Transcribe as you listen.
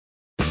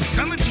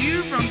Coming to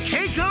you from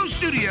Keiko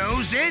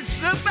Studios, it's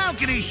The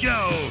Balcony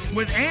Show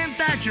with Ann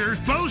Thatcher,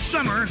 Bo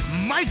Summer,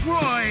 Mike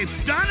Roy,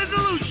 Donna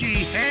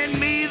Gallucci, and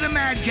me, the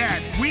Mad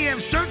Cat. We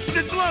have searched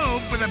the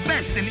globe for the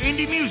best in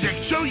indie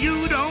music so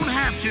you don't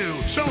have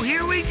to. So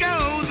here we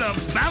go, The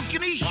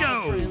Balcony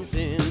Show. Friends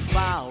in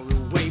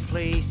faraway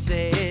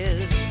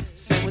places,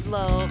 sent with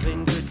love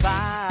and good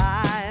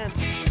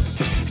vibes.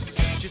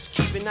 Just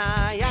keep an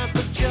eye out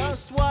for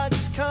just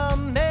what's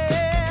coming.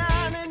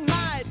 It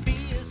might be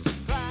a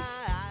surprise.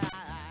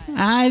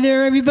 Hi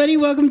there, everybody.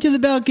 Welcome to The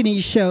Balcony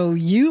Show.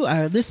 You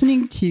are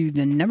listening to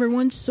the number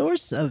one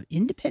source of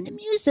independent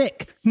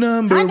music.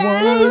 Number one.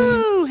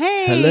 Ooh,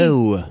 hey.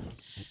 Hello.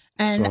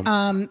 And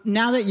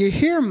now that you're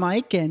here,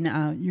 Mike,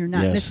 and you're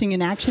not missing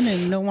in action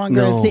and no longer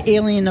as the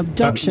alien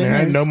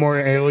abduction. No more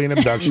alien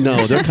abduction. No,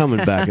 they're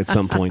coming back at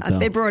some point, though.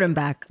 They brought him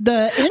back.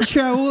 The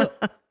intro,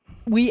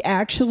 we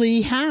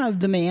actually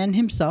have the man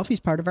himself. He's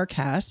part of our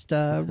cast,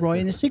 Roy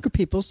and the Secret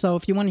People. So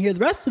if you want to hear the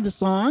rest of the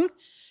song,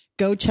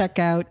 go check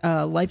out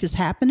Life is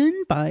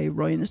Happening by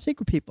Roy and the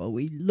Secret People.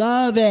 We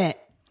love it.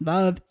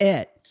 Love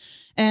it.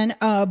 And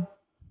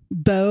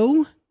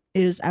Bo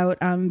is out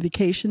on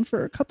vacation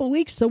for a couple of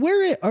weeks. So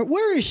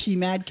where is she,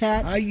 Mad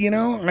Cat? I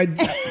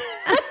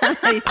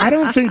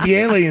don't think the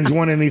aliens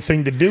want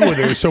anything to do with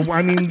her. So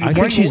I mean, I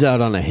think she's out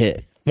on a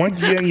hit.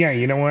 Yeah,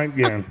 you know what?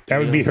 Yeah, that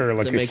would be her,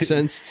 like Does that make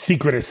sense?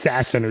 Secret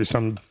assassin or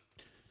some.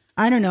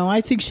 I don't know.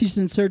 I think she's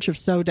in search of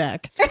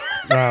Sodak.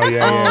 Oh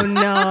yeah. Oh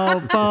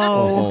no,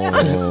 Bo.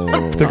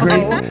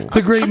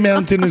 The great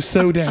mountain of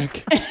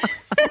Sodak.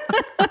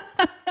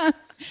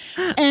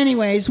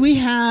 Anyways, we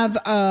have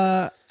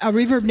a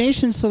Reverb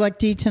Nation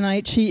selectee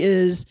tonight. She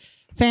is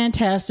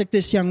fantastic.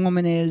 This young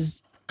woman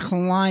is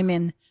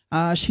climbing.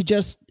 She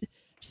just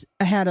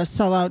had a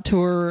sellout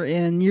tour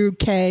in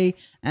UK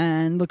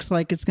and looks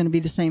like it's going to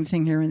be the same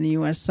thing here in the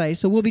USA.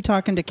 So we'll be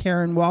talking to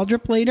Karen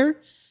Waldrup later,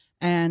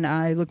 and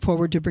I look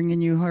forward to bringing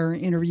you her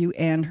interview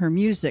and her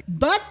music.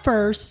 But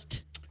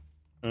first...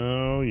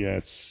 Oh,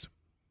 yes.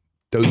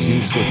 Those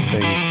useless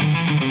things.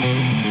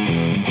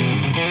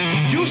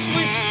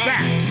 Useless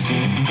facts.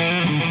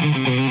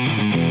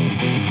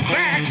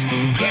 Facts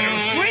that are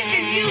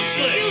freaking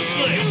useless.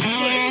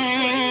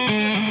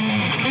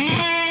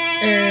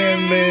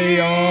 And they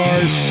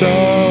are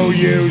so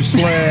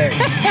useless.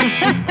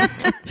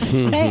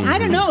 Hey, I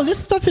don't know. This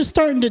stuff is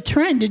starting to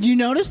trend. Did you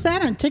notice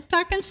that on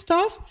TikTok and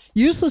stuff?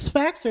 Useless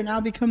facts are now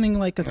becoming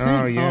like a thing.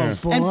 Oh, yeah.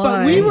 Boy.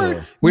 But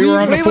we were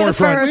on the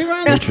forefront.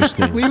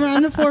 Interesting. We were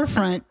on the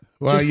forefront.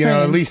 Well, Just you know,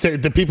 saying. at least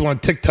the people on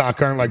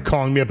TikTok aren't like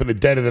calling me up in the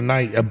dead of the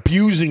night,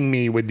 abusing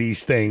me with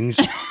these things.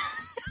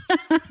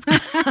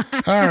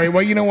 All right.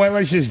 Well, you know what?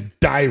 Let's just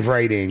dive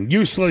right in.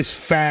 Useless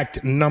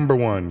fact number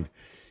one.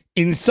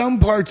 In some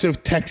parts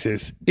of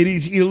Texas, it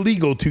is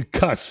illegal to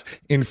cuss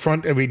in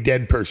front of a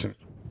dead person.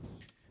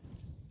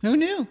 Who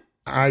knew?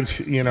 And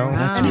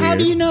How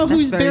do you know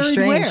who's very buried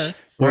strange. where?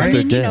 What if I they're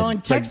mean, dead?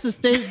 in Texas,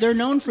 they're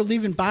known for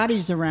leaving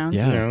bodies around.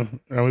 Yeah. You know,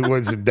 I mean,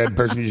 what's a dead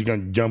person just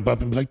going to jump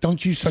up and be like,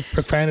 don't you suck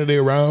profanity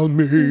around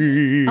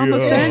me. I'm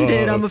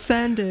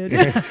offended.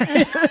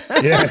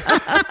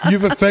 Yeah.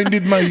 You've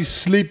offended my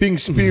sleeping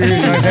spirit.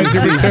 I had to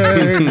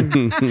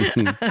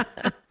return.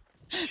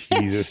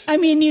 Jesus. I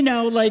mean,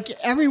 like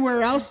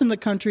everywhere else in the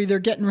country, they're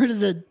getting rid of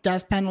the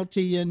death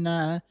penalty.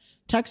 In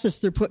Texas,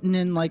 they're putting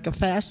in like a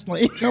fast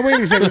lane. Now, wait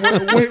a second.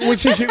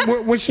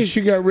 What's this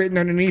you got written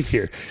underneath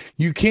here?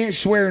 You can't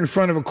swear in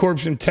front of a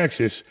corpse in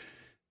Texas,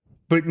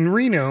 but in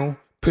Reno,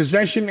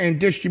 possession and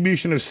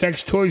distribution of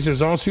sex toys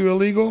is also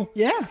illegal?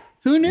 Yeah.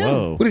 Who knew?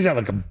 Whoa. What is that,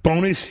 like a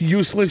bonus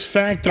useless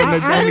fact? On the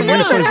I don't know.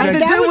 useless Have to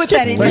fact? do with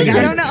just- anything. Like,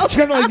 I don't know. She's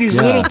got like these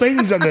little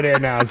things under there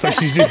now. It's like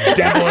she's just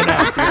dabbling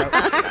up.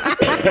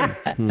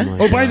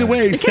 By the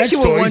way, sex you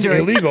were toys are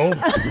wondering. illegal.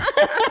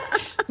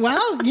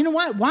 Well, you know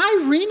what?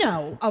 Why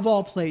Reno, of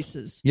all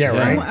places? Yeah,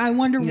 right. I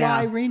wonder Yeah.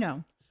 why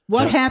Reno.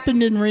 What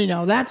happened in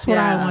Reno? That's what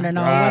I want to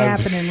know. What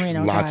happened in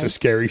Reno, Lots guys? of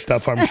scary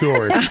stuff, I'm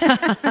sure.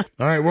 All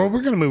right, well,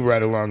 we're going to move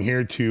right along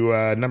here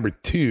to number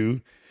 2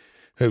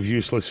 of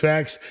useless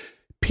facts.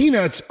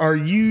 Peanuts are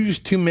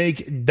used to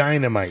make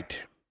dynamite.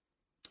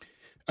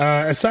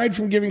 Aside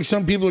from giving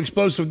some people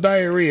explosive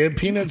diarrhea,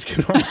 peanuts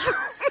can also...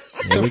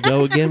 There we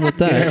go again with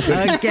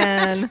that.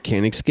 Again.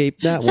 Can't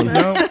escape that one.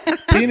 No,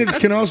 peanuts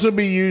can also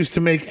be used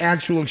to make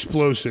actual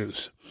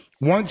explosives.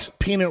 Once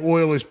peanut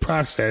oil is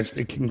processed,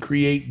 it can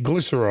create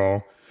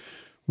glycerol,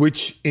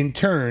 which in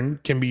turn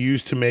can be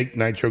used to make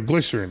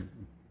nitroglycerin,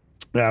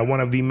 one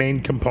of the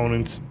main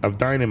components of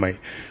dynamite.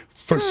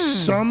 For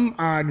some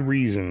odd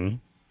reason...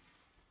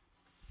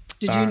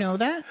 Did you know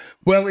that?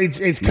 Well,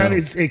 it kind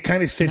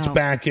of sits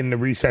back in the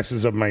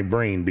recesses of my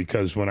brain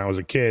because when I was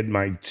a kid,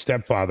 my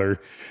stepfather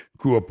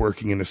grew up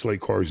working in the slate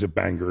quarries at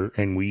Bangor,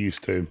 and we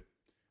used to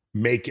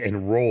make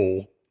and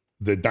roll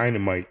the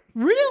dynamite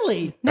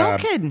Really? No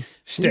kidding.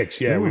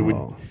 sticks. Yeah, we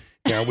would.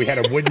 we had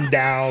a wooden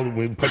dowel.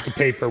 We put the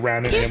paper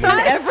around it. And Done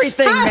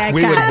everything, that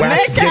we would guy.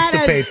 wax dip That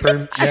the is-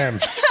 paper. Yeah.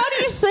 How do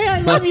you say I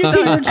love you to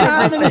your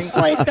child in a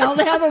sleigh belt?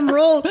 Have them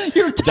roll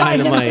your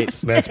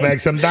dynamite. Let's make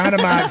some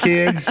dynamite,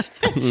 kids.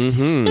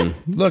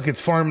 Look,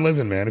 it's farm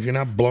living, man. If you're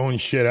not blowing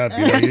shit up,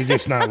 you're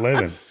just not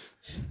living.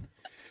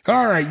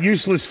 All right,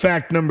 useless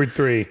fact number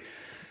 3.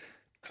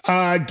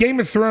 Game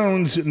of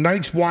Thrones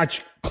Night's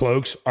Watch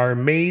cloaks are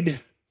made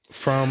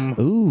from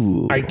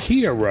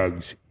IKEA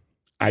rugs.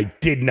 I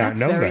did not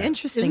know Very that.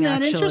 interesting. Isn't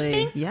that actually.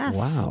 interesting? Yes.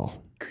 Wow.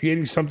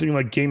 Creating something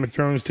like Game of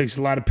Thrones takes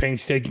a lot of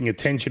painstaking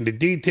attention to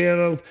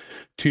detail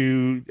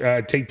to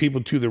take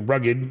people to the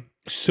rugged,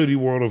 sooty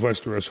world of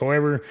Westeros.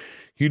 However,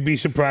 you'd be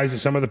surprised that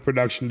some of the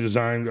production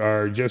designs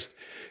are just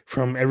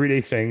from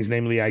everyday things,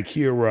 namely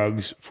IKEA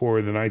rugs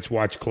for the Night's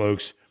Watch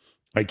cloaks.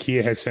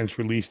 IKEA has since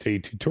released a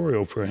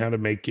tutorial for how to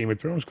make Game of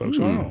Thrones cloaks.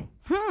 Oh.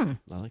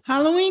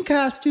 Halloween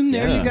costume.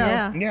 There you go.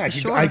 Yeah. Yeah,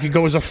 Sure. I could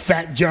go as a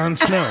fat Jon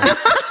Snow.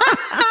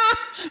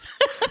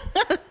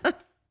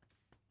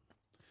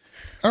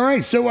 All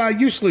right, so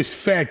useless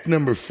fact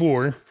number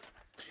 4.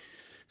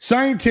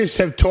 Scientists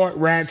have taught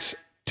rats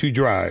to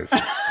drive.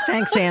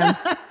 Thanks, Ann.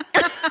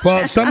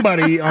 Well,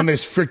 somebody on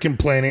this freaking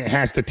planet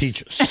has to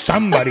teach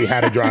somebody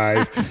how to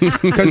drive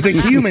because the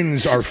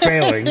humans are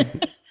failing.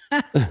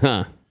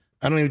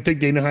 I don't even think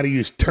they know how to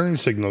use turn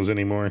signals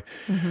anymore.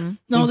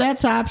 No,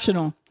 that's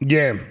optional.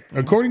 Yeah.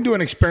 According to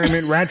an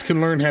experiment, rats can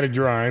learn how to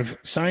drive.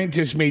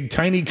 Scientists made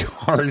tiny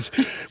cars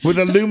with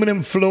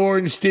aluminum floor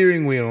and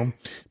steering wheel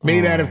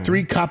made out of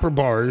 3 copper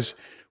bars.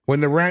 When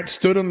the rat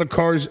stood on the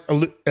car's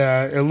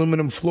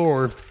aluminum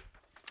floor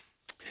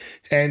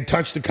and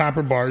touched the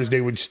copper bars, they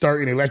would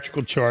start an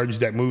electrical charge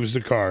that moves the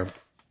car.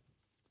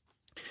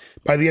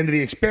 By the end of the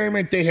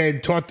experiment, they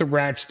had taught the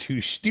rats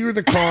to steer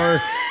the car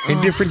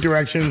in different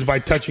directions by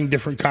touching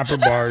different copper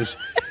bars.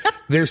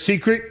 Their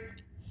secret?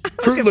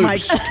 Fruit Loops.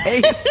 Mike's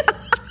face.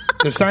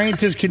 The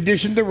scientists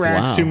conditioned the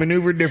rats Wow. to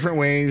maneuver different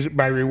ways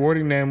by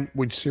rewarding them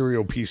with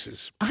cereal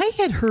pieces. I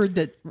had heard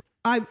that.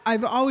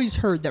 I've always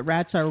heard that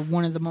rats are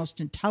one of the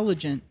most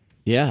intelligent.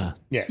 Yeah.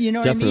 Yeah. You know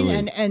what Definitely. I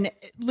mean? And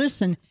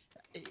listen,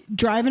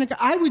 driving a car,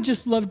 I would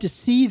just love to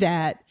see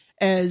that.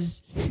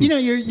 As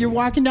you're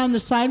walking down the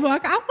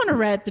sidewalk. I want a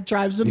rat that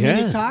drives a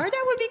mini car.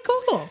 That would be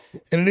cool.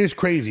 And it is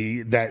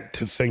crazy that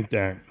to think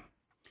that,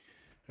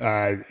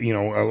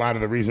 a lot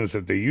of the reasons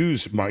that they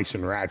use mice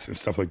and rats and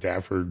stuff like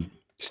that for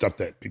stuff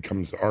that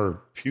becomes our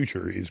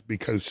future is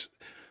because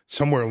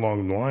somewhere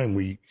along the line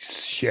we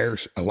share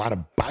a lot of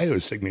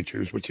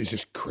biosignatures, which is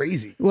just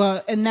crazy.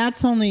 Well, and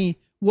that's only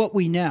what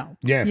we know.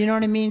 Yeah. You know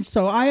what I mean?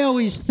 So I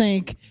always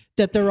think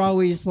that they're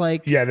always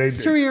like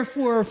 3 or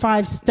 4 or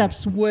 5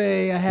 steps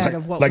way ahead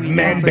of what Like we know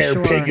Man for Bear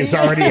sure. Pig is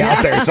already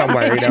out there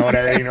somewhere, you know what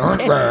I mean?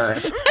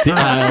 The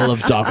Isle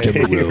of Dr.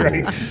 Blue.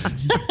 Right.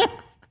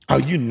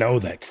 Oh,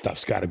 that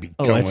stuff's got to be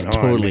Oh, going it's on.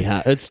 totally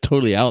it's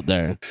totally out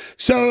there.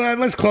 So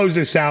let's close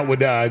this out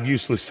with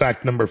useless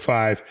fact number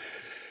 5.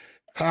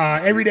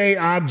 Everyday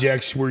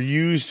objects were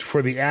used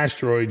for the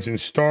asteroids in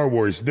Star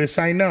Wars. This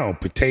I know.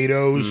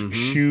 Potatoes,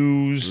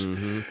 shoes.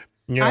 You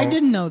know, I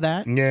didn't know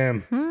that. Yeah.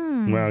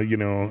 Well,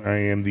 I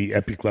am the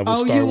epic level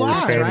Oh, Star you Wars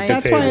are. fan. right.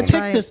 That's why I Potatoes.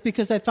 picked Right. this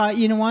because I thought,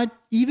 you know what?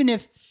 Even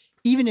if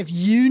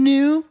you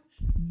knew,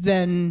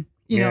 then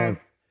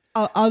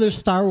other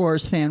Star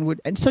Wars fan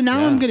would. And so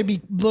now I'm going to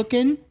be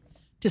looking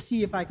to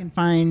see if I can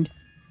find,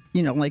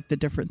 like the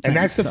different things.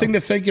 And that's the So- thing to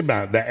think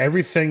about, that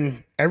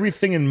everything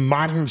in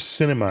modern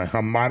cinema,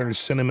 how modern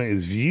cinema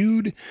is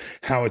viewed,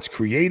 how it's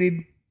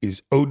created,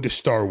 is owed to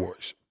Star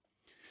Wars.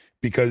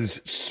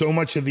 Because so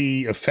much of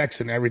the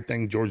effects and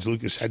everything George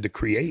Lucas had to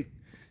create,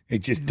 it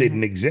just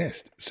didn't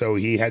exist. So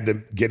he had to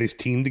get his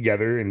team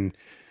together, and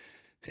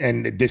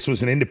this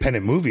was an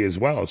independent movie as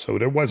well. So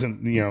there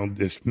wasn't,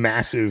 this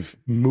massive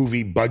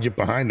movie budget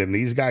behind him.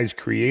 These guys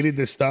created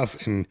this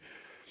stuff, and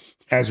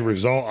as a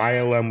result,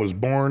 ILM was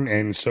born,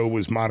 and so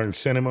was modern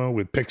cinema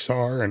with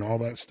Pixar and all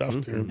that stuff.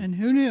 And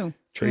who knew?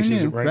 Traces Who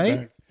knew, it right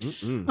back.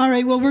 All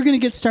right, well, we're going to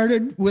get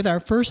started with our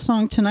first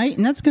song tonight,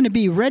 and that's going to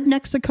be Red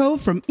Mexico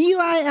from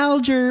Eli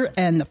Alger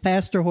and the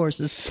Faster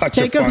Horses. Such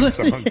a fun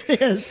listen. song.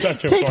 It is.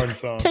 Such a fun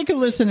song. Take a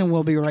listen, and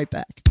we'll be right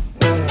back.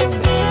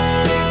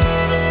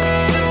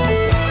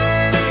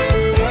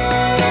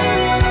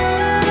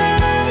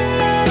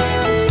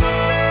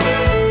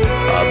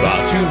 I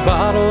bought 2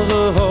 bottles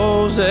of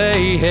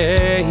Jose,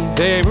 hey,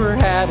 they were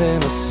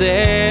having a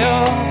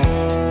sale.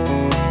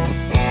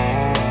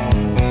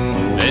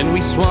 Then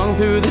we swung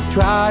through the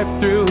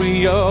drive-thru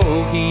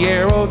Yo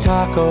Quiero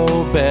Taco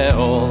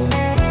Bell.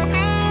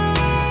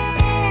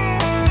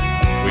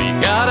 We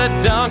got a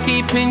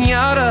donkey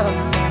piñata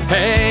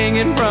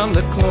hanging from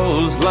the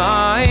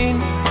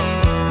clothesline,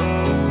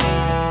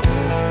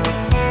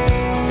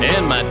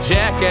 and my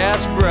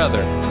jackass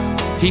brother,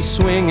 he's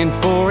swinging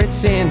for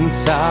its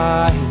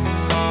insides.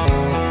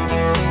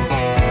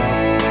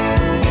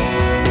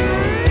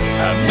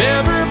 I've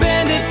never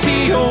been to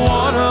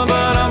Tijuana,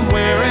 but I'm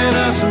wearing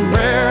a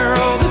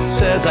sombrero that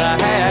says I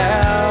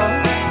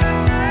have.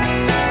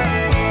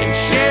 And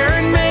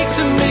Sharon makes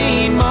a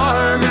mean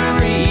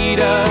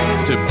margarita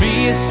to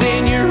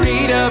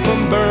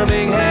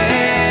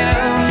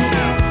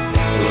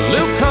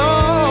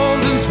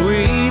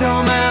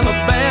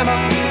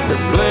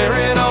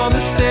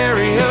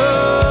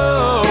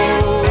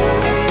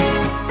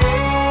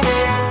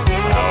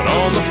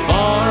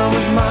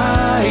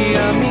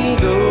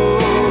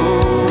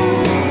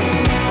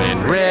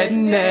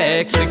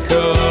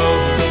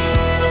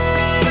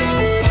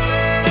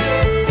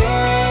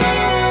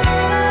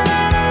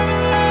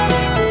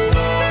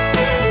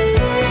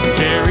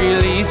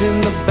kids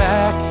in the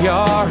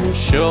backyard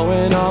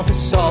showing off his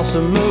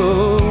salsa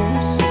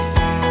moves.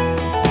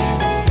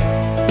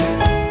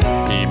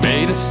 He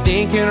made a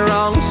stinking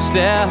wrong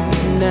step,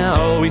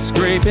 now he's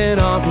scraping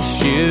off his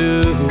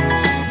shoes.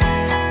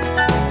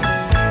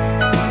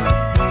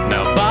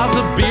 Now Bob's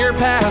a beer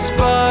past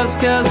buzz,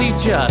 cause he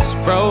just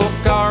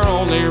broke our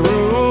only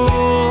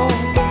rule.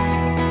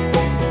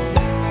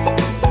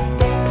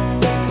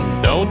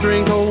 Don't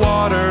drink the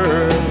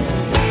water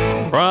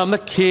from the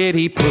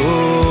kiddie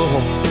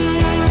pool.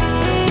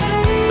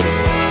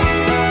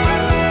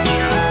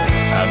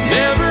 I've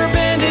never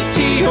been to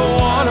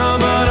Tijuana,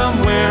 but I'm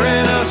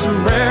wearing a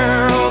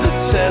sombrero that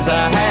says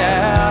I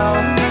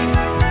have.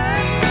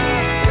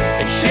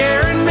 And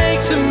Sharon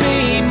makes a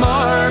mean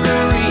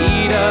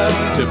margarita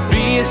to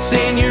be a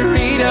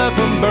senorita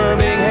from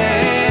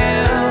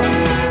Birmingham.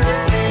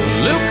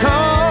 Luke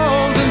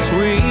Combs and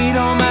Sweet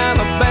Home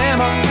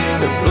Alabama,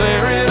 they're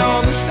blaring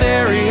on the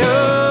stereo.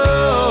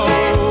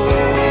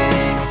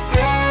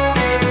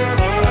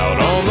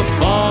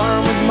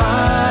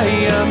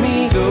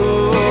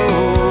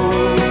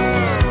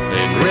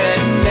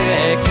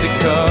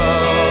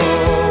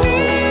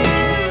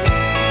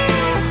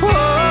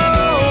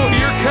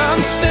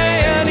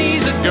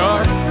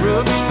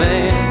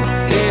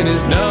 In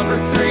his number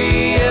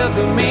 3 El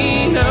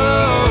Camino.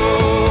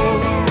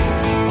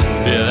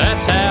 Yeah,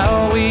 that's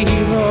how we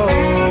roll.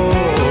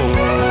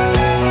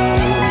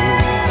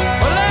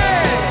 Olé!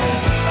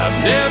 I've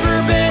never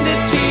been to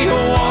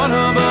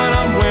Tijuana, but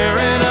I'm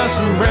wearing a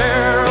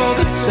sombrero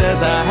that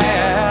says I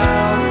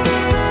have.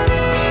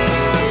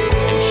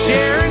 And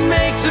Sharon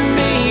makes a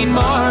mean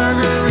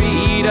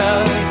margarita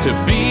to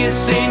be a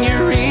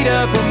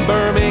senorita from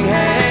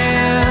Birmingham.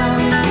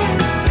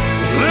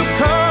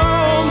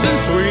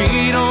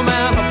 Sweet Home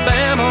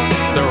Alabama,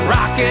 they're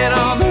rocking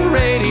on the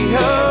radio.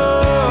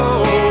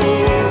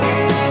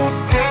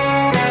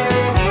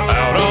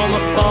 Out on the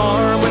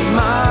farm with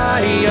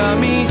my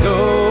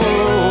amigos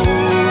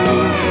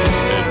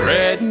in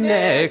Red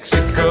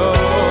Mexico.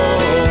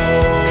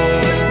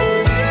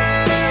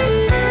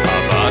 I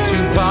bought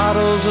 2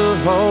 bottles of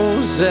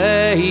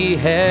Jose,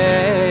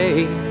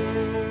 hey,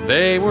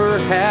 they were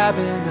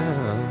having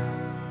a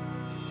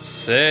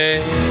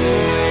sale.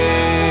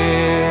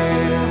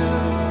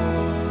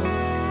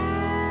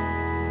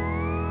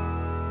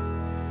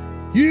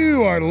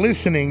 You are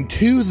listening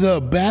to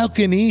The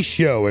Balcony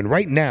Show, and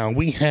right now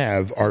we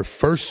have our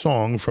first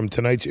song from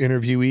tonight's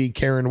interviewee,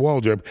 Karen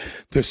Waldrup.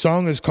 The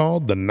song is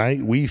called The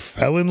Night We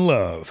Fell in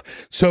Love.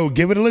 So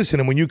give it a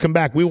listen, and when you come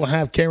back, we will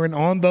have Karen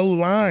on the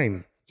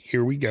line.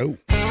 Here we go.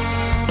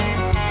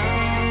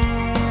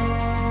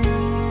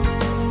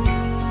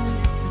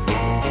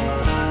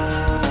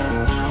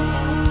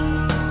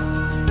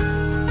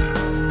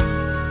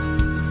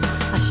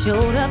 I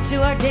showed up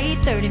to our date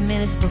 30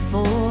 minutes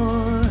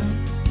before.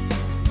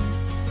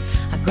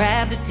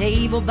 Grabbed a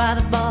table by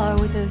the bar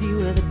with a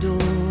view of the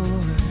door.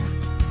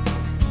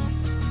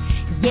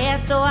 Yeah,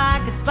 so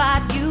I could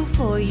spot you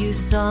for you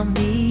saw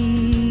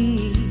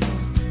me.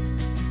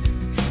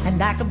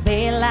 And I could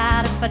bail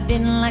out if I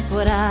didn't like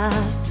what I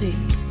see.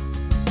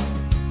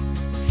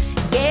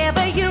 Yeah,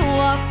 but you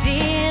walked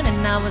in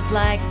and I was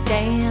like,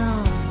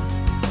 damn.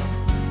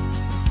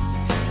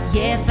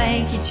 Yeah,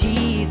 thank you,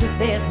 Jesus,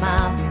 there's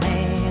my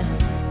man.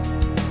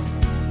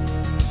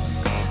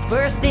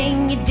 First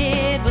thing you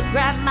did was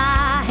grab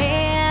my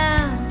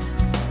hand,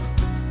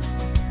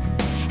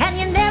 and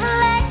you never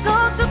let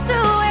go till 2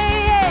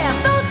 a.m.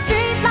 Those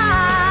street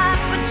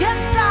lights were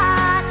just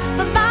right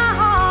for my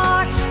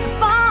heart to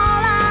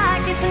fall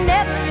like it's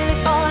never really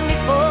fallen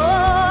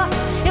before.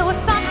 It was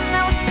something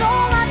that was so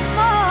much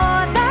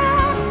more.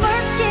 That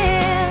first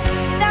kiss,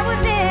 that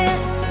was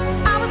it.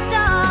 I was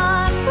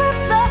done. Flip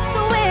the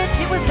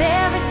switch. It was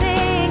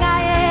everything I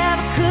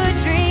ever could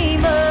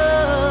dream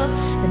of.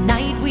 The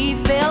night we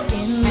fell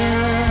in love.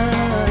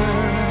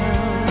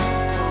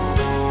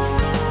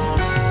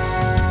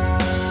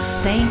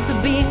 Thanks for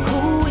being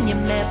cool when you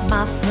met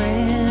my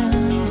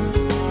friends.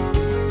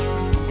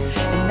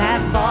 In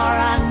that bar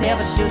I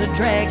never should have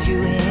dragged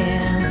you in.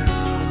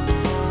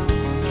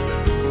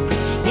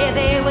 Yeah,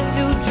 they were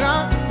too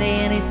drunk to say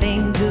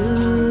anything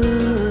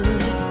good,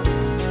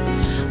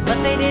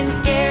 but they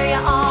didn't scare you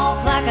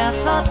off like I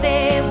thought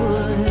they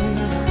would.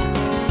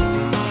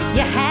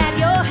 You had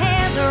your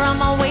hands around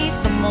my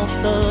waist for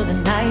most of the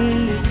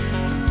night,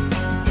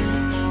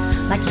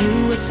 like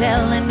you were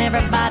telling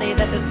everybody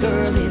that this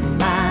girl is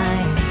mine.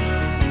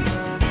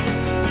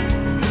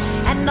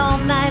 And all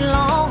night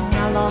long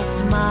I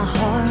lost my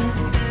heart.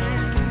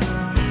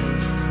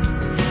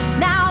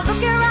 Now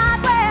look right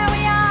where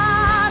we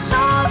are.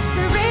 Those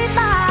street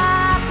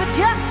lights were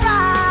just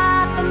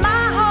right for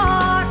my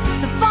heart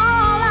to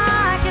fall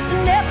like it's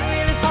never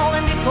really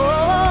fallen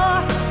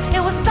before.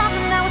 It was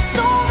something that was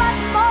so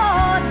much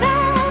more.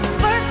 That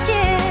first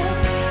kiss,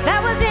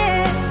 that was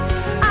it.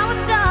 I was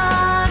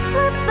done.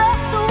 Flip the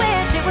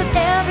switch. It was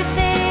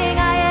everything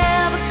I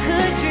ever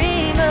could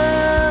dream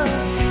of.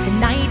 The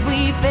night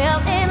we fell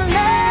in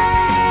love.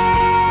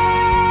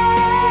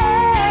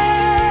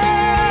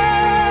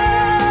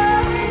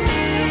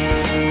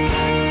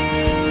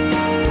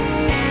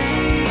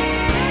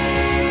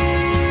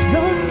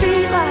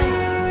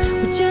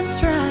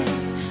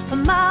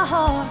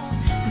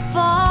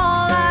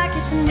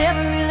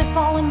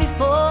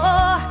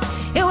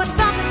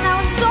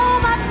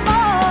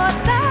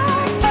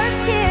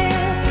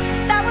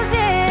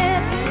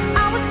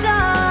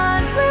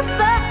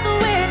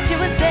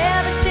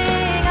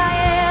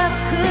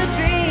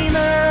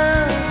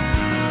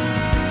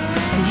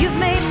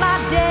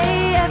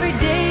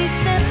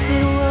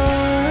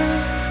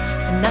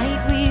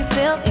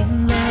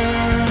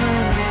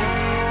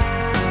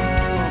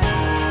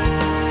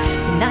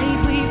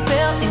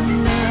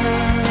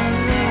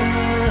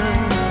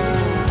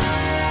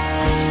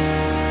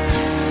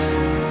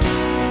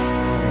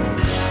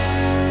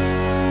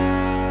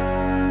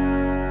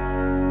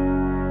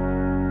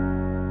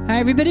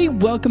 everybody.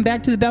 Welcome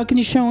back to the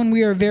Balcony Show, and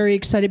we are very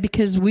excited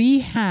because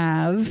we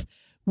have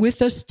with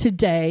us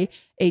today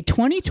a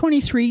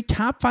 2023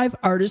 Top 5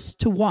 Artists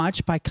to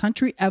Watch by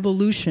Country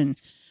Evolution.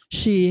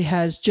 She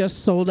has just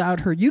sold out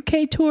her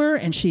UK tour,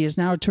 and she is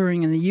now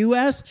touring in the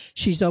US.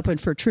 She's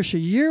opened for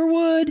Trisha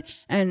Yearwood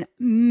and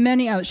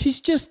many others.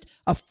 She's just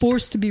a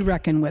force to be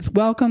reckoned with.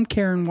 Welcome,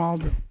 Karen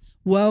Waldrup.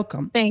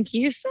 Welcome. Thank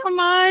you so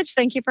much.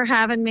 Thank you for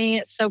having me.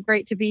 It's so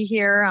great to be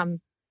here. I'm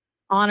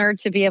honored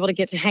to be able to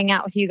get to hang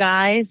out with you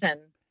guys and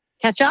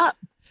catch up.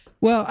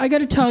 Well, I got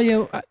to tell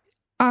you,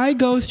 I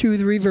go through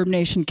the Reverb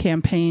Nation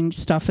campaign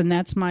stuff, and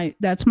that's my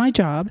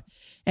job.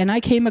 And I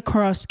came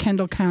across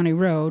Kendall County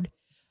Road,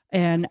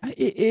 and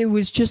it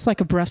was just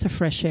like a breath of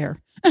fresh air.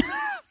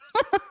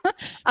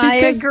 I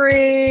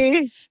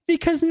agree.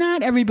 Because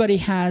not everybody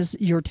has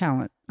your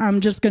talent.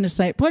 I'm just going to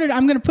say,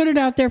 I'm going to put it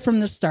out there from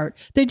the start.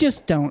 They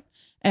just don't.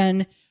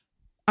 And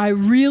I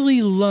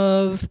really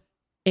love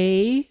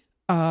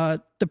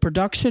the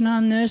production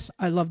on this.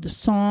 I love the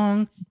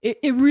song.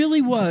 It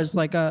really was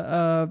like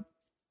a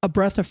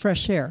breath of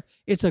fresh air.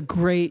 It's a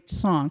great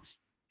song.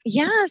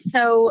 Yeah.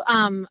 So,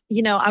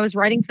 I was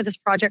writing for this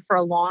project for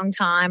a long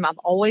time. I've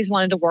always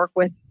wanted to work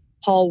with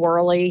Paul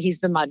Worley. He's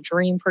been my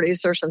dream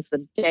producer since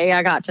the day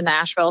I got to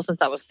Nashville,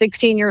 since I was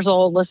 16 years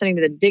old, listening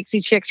to the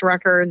Dixie Chicks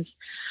records.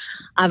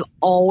 I've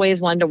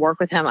always wanted to work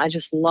with him. I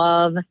just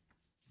love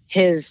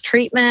his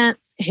treatment,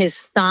 his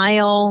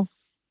style,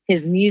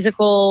 his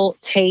musical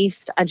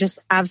taste. I just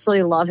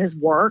absolutely love his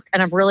work.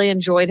 And I've really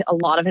enjoyed a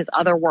lot of his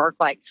other work.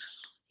 Like,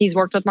 he's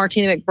worked with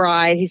Martina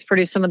McBride. He's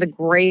produced some of the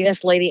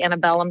greatest Lady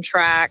Antebellum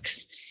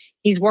tracks.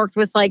 He's worked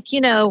with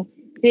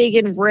Big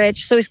and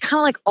Rich. So he's kind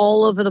of like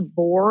all over the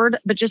board,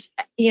 but just,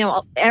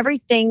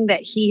 everything that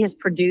he has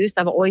produced,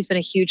 I've always been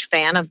a huge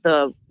fan of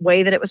the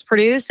way that it was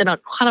produced in a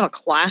kind of a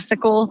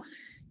classical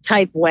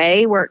type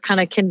way where it kind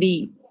of can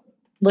be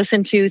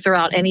listened to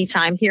throughout any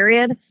time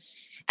period.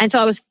 And so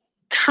I was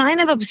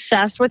kind of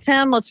obsessed with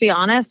him. Let's be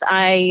honest.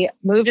 I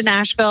moved to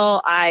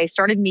Nashville. I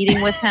started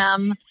meeting with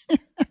him.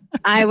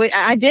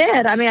 I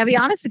did. I mean, I'll be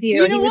honest with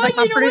you. You know what?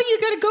 You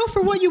got to go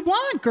for what you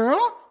want, girl.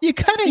 You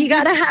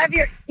gotta have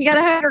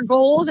your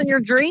goals and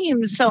your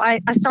dreams. So I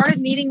started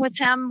meeting with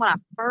him when I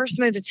first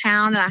moved to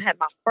town, and I had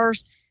my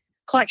first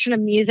collection of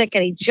music,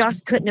 and he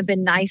just couldn't have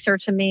been nicer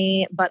to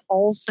me, but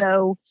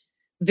also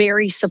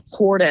very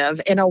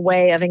supportive in a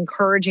way of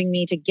encouraging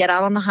me to get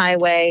out on the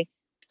highway,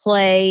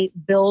 play,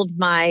 build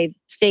my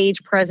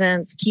stage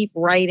presence, keep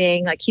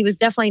writing. Like, he was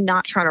definitely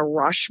not trying to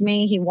rush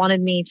me. He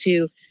wanted me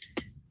to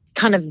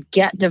kind of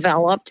get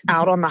developed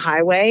out on the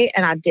highway.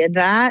 And I did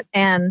that.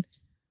 And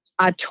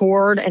I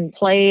toured and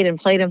played and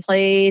played and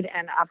played.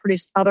 And I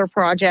produced other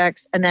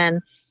projects. And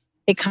then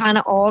it kind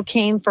of all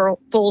came for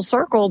full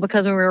circle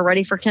because when we were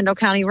ready for Kendall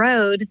County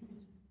Road,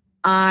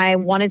 I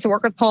wanted to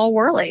work with Paul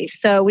Worley.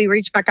 So we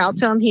reached back out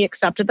to him. He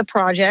accepted the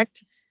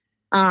project.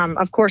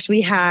 Of course,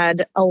 we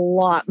had a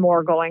lot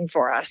more going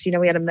for us.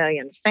 We had 1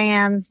 million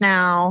fans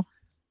now.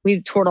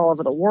 We've toured all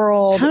over the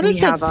world. How does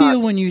that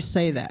feel when you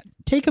say that?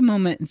 Take a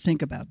moment and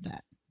think about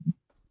that.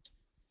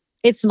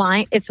 It's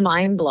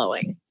mind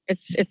blowing.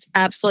 It's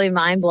absolutely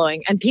mind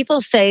blowing. And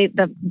people say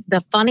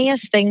the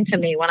funniest thing to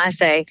me when I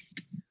say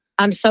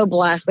I'm so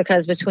blessed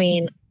because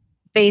between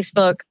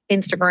Facebook,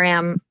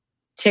 Instagram,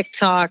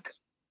 TikTok,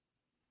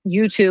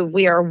 YouTube,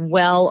 we are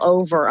well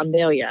over 1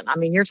 million. I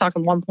mean, you're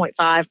talking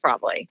 1.5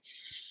 probably.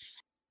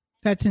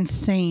 That's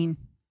insane.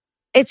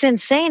 It's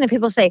insane. And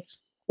people say,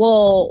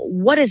 well,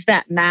 what does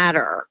that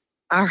matter?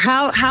 Or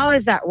how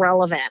is that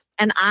relevant?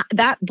 And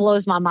that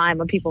blows my mind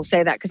when people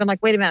say that, because I'm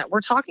like, wait a minute, we're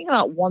talking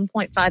about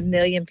 1.5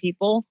 million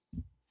people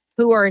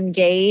who are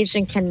engaged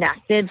and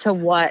connected to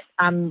what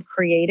I'm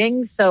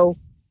creating. So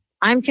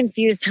I'm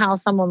confused how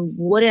someone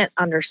wouldn't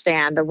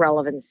understand the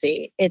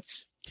relevancy.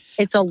 It's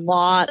a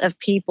lot of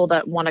people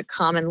that want to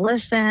come and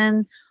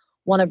listen,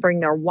 want to bring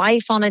their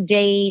wife on a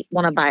date,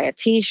 want to buy a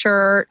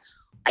t-shirt.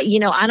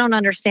 I don't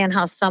understand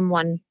how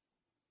someone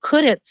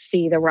couldn't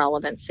see the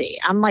relevancy.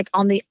 I'm like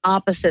on the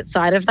opposite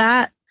side of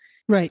that.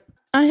 Right.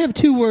 I have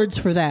 2 words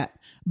for that.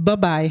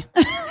 Bye-bye.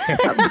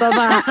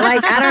 Bye-bye.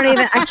 Like,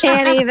 I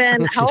can't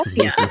even help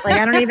you. Like,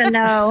 I don't even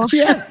know.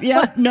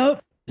 Yeah.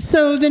 Nope.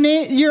 So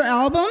your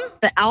album?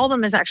 The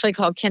album is actually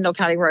called Kendall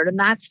County Road. And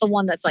that's the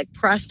one that's like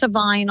pressed to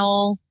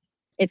vinyl.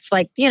 It's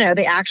like,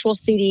 the actual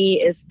CD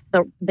is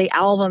the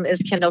album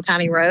is Kendall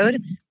County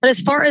Road. But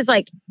as far as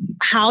like,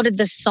 how did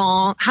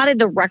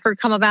the record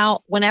come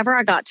about? Whenever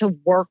I got to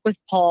work with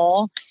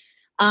Paul,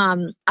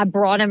 I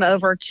brought him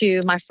over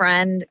to my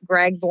friend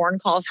Greg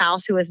Vorncall's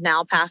house, who has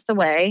now passed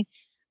away.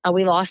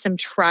 We lost him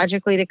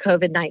tragically to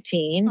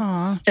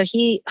COVID-19. So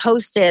he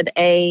hosted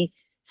a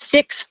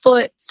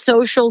 6-foot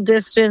social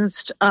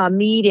distanced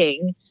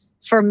meeting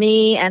for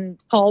me and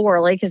Paul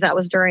Worley, because that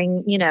was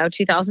during,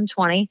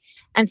 2020.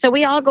 And so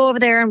we all go over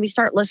there and we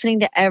start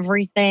listening to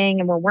everything,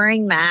 and we're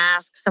wearing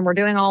masks and we're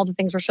doing all the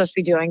things we're supposed to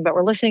be doing, but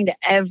we're listening to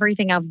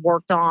everything I've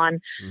worked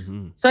on.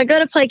 Mm-hmm. So I go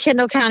to play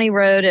Kendall County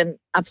Road and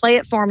I play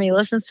it for him. He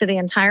listens to the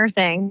entire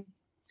thing.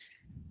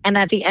 And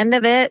at the end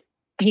of it,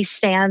 he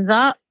stands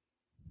up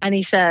And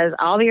he says,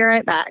 I'll be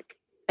right back.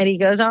 And he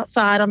goes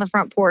outside on the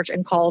front porch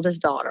and called his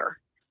daughter.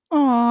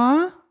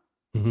 Aw.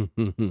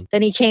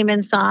 Then he came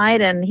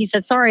inside and he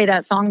said, sorry,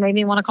 that song made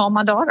me want to call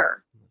my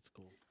daughter.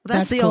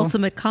 That's the cool.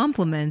 ultimate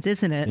compliment,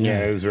 isn't it?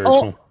 Yeah, it was very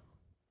Oh, cool.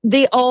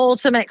 the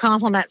ultimate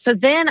compliment. So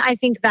then I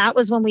think that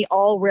was when we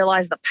all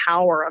realized the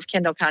power of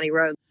Kendall County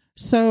Road.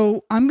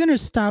 So I'm going to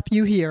stop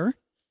you here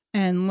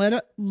and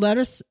let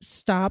us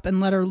stop and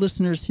let our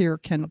listeners hear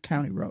Kendall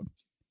County Road.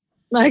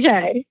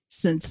 Okay.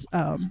 Since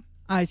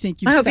I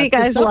think you I hope set you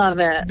guys this up love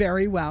it.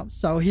 very well.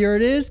 So here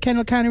it is,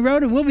 Kendall County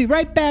Road, and we'll be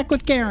right back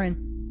with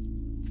Karen.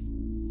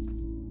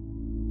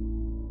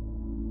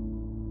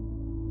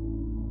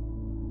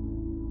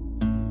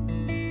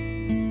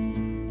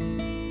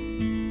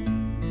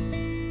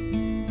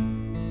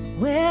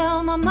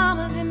 Well, my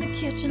mama's in the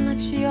kitchen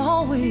like she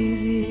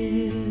always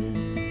is,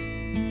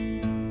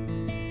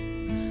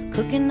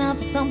 cooking up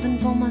something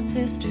for my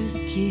sister's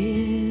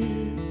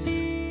kids.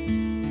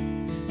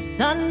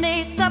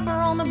 Sunday supper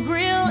on the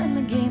grill and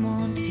the game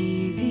on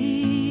TV.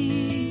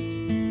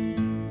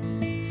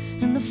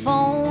 And the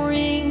phone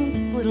rings,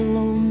 it's little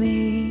old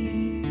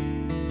me.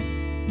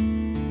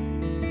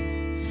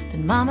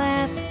 Then mama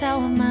asks, how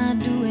am I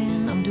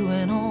doing? I'm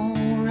doing all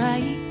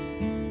right.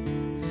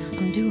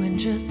 I'm doing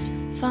just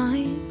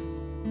fine.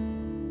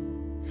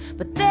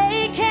 But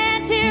they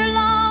can't hear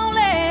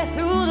lonely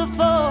through the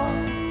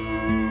phone.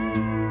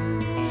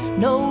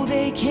 No,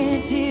 they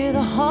can't hear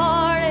the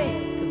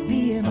heartache of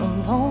being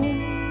alone.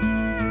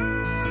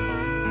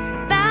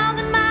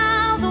 1,000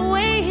 miles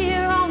away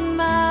here on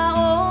my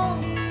own,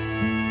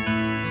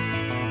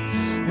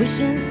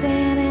 wishing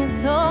San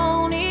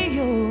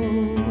Antonio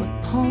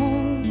was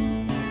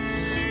home.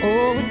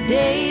 Oh, it's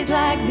days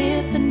like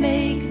this that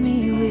make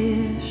me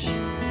wish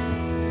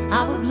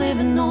I was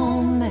living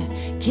on that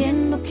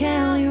Kendall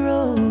County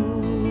Road.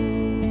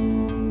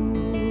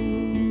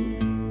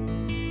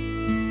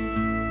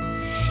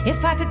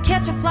 If I could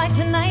catch a flight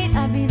tonight,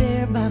 I'd be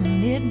there by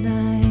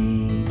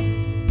midnight.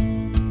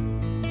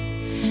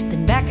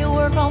 Then back at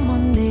work on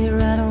Monday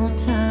right on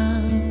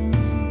time.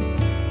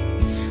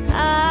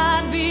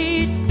 I'd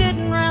be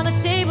sitting around the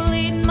table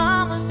eating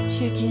mama's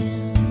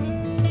chicken.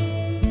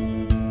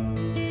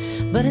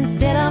 But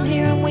instead I'm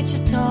here in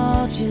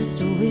Wichita just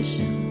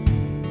wishing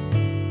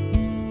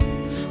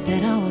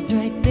that I was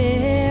right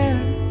there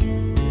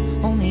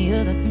on the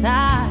other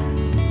side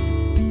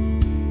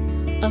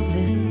of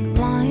this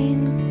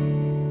line.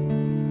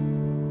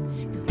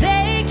 'Cause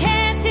they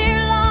can't hear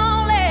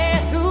lonely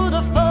through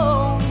the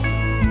phone.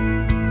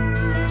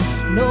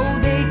 No,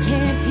 they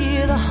can't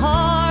hear the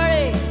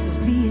heartache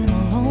of being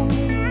alone.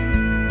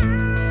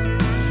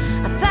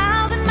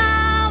 1,000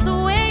 miles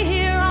away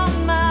here on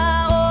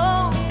my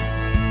own,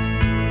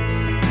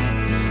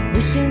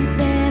 wishing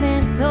San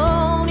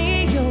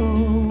Antonio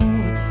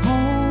was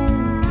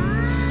home.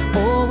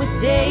 Oh, it's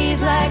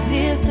days like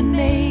this that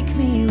make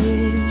me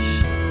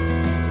wish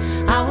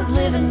I was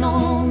living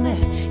on that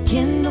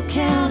Kendall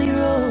County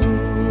Road.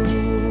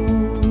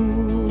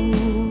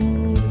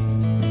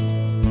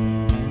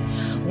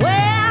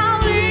 Well,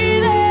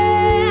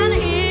 leaving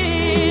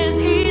is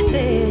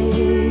easy.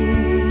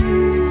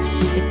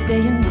 It's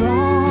staying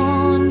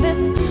gone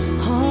that's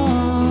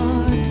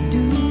hard to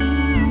do.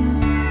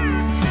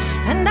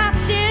 And I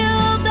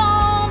still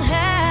don't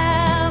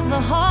have the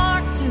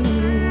heart to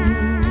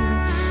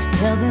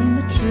tell them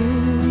the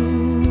truth.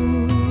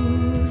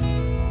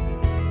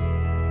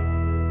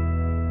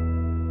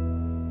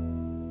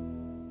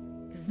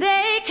 'Cause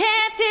they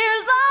can't hear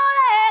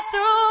lonely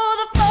through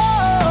the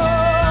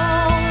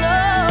phone. No,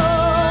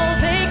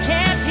 they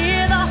can't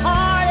hear the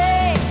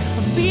heartache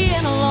of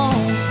being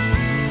alone.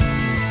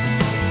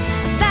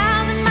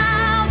 1,000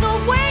 miles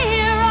away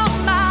here on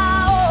my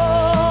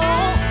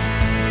own,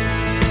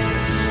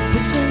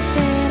 wishing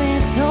San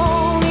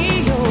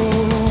Antonio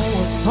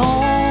was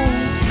home.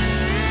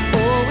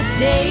 Oh, it's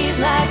days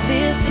like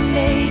this that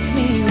make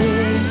me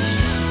wish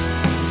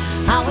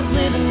I was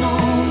living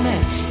on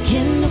that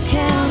Kendall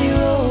County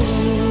Road,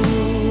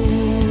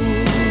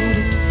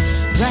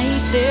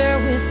 right there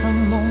with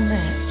them on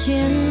that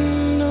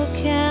Kendall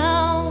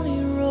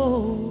County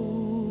Road.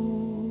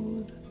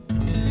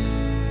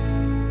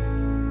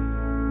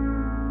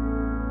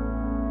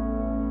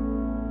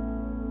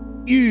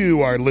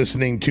 You are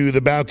listening to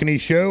The Balcony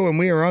Show, and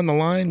we are on the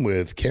line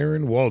with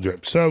Karen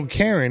Waldrup. So,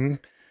 Karen,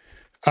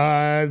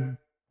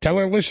 tell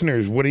our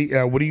listeners, what do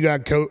you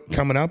got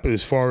coming up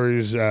as far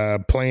as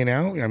playing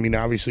out? I mean,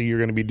 obviously, you're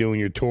going to be doing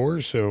your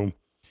tour, so...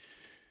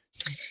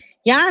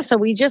 Yeah, so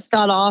we just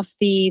got off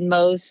the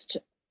most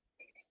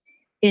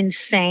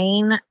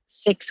insane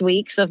 6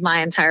 weeks of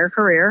my entire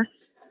career.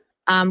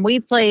 We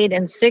played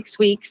in 6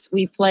 weeks.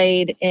 We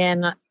played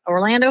in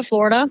Orlando,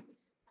 Florida.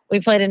 We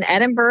played in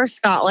Edinburgh,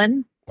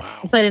 Scotland. Wow.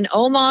 We played in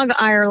Omagh,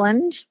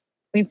 Ireland.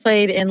 We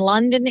played in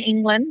London,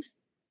 England.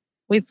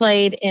 We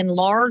played in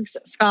Largs,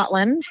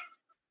 Scotland.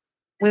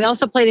 We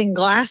also played in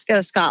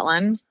Glasgow,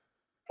 Scotland.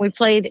 We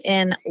played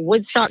in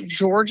Woodstock,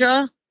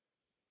 Georgia,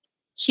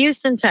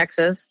 Houston,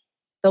 Texas,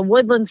 the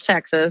Woodlands,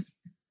 Texas,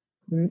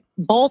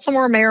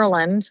 Baltimore,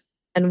 Maryland,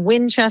 and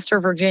Winchester,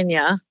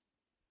 Virginia,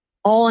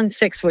 all in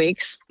 6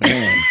 weeks.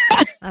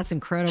 That's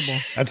incredible.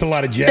 That's a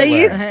lot of jet So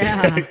you-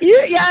 lag.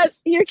 Yes,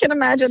 you can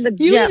imagine the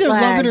You jet either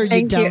lag. love it or you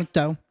Thank don't,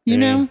 though. You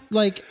know,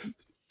 like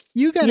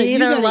you gotta You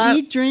either love-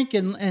 eat, drink,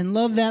 and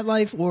love that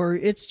life, or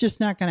it's just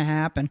not gonna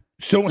happen.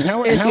 So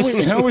how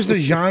is the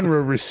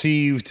genre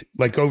received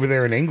like over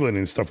there in England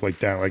and stuff like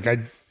that? Like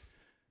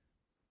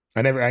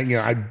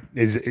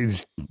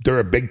is there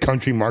a big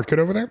country market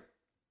over there?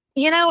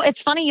 You know,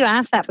 it's funny you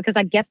ask that because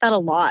I get that a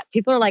lot.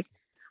 People are like,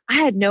 I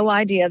had no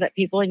idea that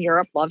people in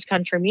Europe loved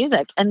country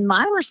music. And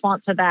my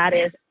response to that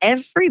is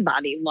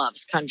everybody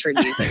loves country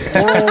music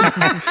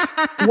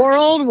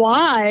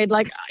worldwide.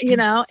 Like, you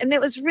know, and it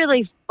was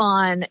really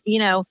fun, you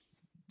know,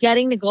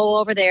 getting to go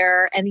over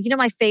there. And, you know,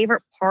 my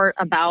favorite part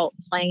about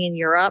playing in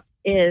Europe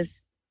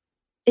is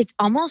it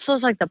almost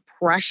feels like the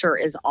pressure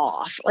is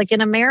off. Like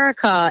in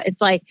America,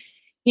 it's like,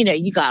 you know,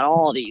 you got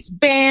all these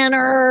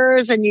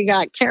banners and you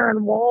got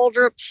Karen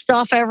Waldrup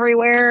stuff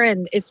everywhere.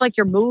 And it's like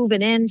you're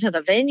moving into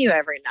the venue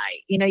every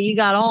night. You know, you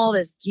got all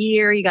this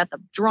gear, you got the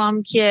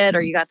drum kit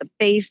or you got the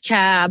bass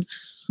cab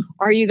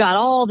or you got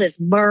all this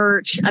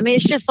merch. I mean,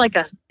 it's just like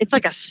it's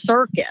like a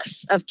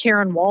circus of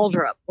Karen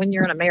Waldrup when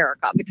you're in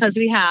America because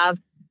we have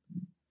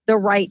the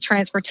right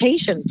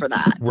transportation for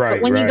that.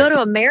 Right. But when you go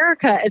to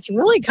America, it's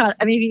really kind of,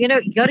 I mean,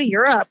 if you go to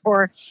Europe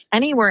or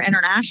anywhere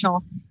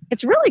international,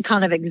 it's really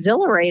kind of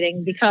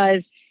exhilarating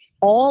because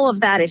all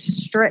of that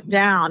is stripped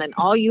down and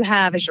all you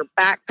have is your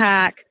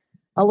backpack,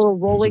 a little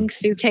rolling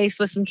suitcase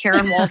with some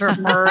Karen Waldrup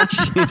merch.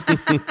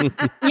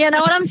 You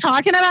know what I'm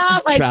talking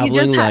about? Like Traveling you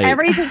just light.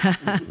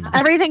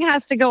 everything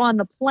has to go on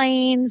the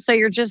plane. So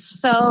you're just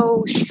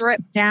so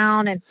stripped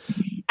down.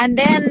 And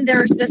then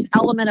there's this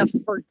element of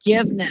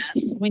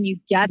forgiveness when you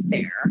get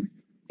there,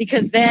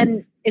 because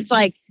then it's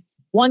like,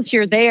 once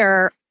you're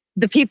there,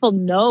 the people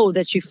know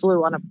that you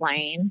flew on a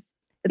plane.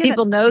 The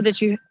people know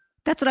that you.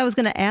 That's what I was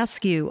going to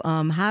ask you.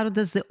 How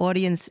does the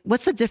audience,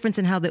 what's the difference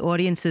in how the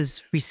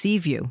audiences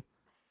receive you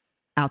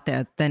out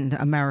there than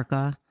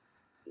America?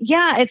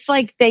 Yeah, it's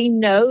like they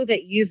know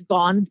that you've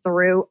gone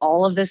through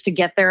all of this to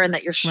get there and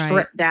that you're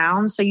stripped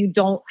down. So you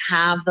don't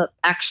have the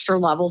extra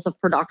levels of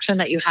production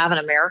that you have in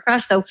America.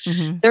 So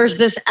there's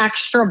this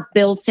extra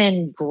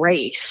built-in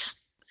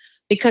grace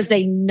because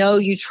they know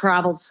you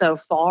traveled so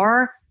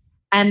far.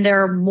 And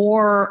they're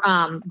more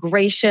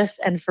gracious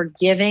and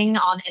forgiving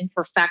on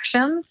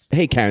imperfections.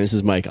 Hey, Karen, this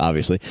is Mike,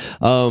 obviously.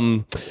 Let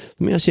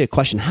me ask you a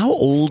question. How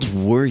old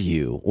were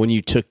you when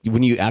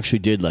you actually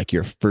did like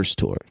your first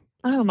tour?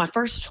 Oh, my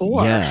first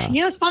tour. Yeah.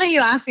 You know, it's funny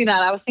you asked me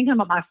that. I was thinking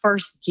about my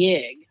first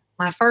gig.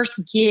 My first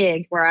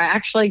gig where I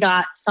actually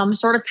got some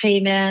sort of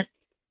payment.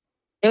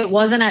 It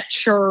wasn't at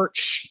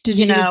church. Did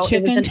you get a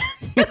chicken?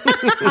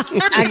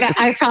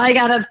 I probably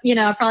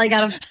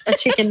got a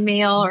chicken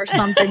meal or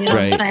something. You know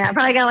what I'm saying? I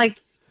probably got like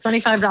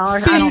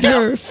 $25. I don't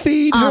know.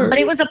 Feed her. But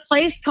it was a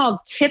place called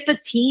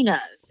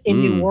Tipitina's in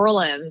New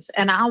Orleans,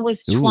 and I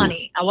was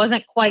 20. I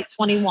wasn't quite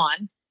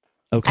 21.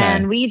 Okay.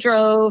 And we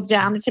drove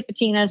down to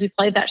Tipitina's. We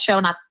played that show,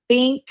 and I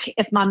think,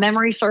 if my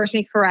memory serves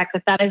me correct,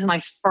 that is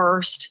my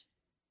first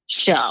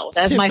show.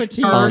 That's my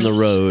first on the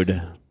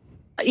road.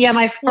 Yeah,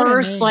 my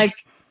first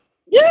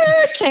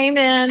came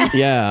in.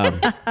 Yeah.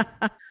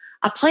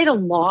 I played a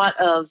lot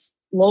of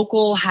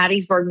local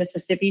Hattiesburg,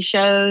 Mississippi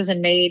shows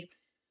and made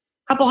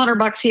a couple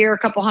 $100 here, a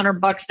couple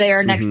 $100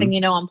 there. Next thing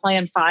you know, I'm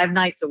playing 5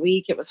 nights a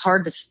week. It was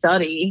hard to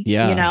study.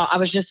 Yeah. You know, I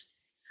was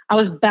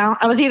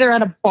either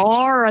at a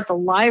bar or at the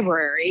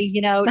library,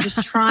 you know,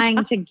 just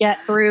trying to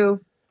get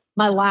through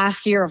my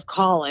last year of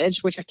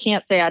college, which I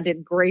can't say I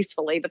did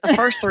gracefully, but the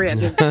first 3 I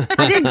did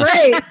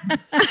great.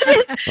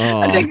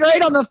 I did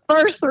great on the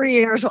first 3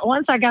 years. But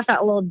once I got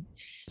that little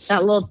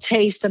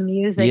taste of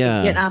music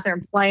and getting out there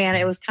and playing,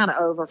 it was kind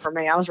of over for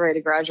me. I was ready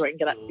to graduate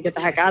and get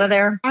the heck out of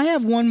there. I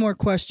have one more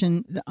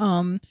question.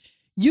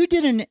 You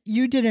did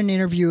an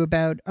interview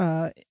about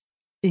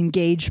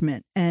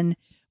engagement, and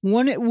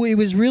it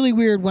was really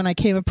weird when I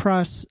came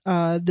across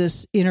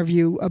this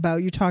interview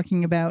about you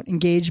talking about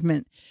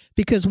engagement,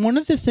 because one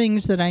of the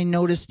things that I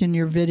noticed in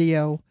your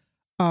video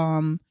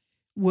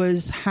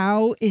was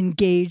how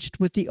engaged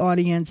with the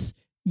audience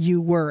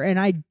you were, and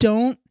I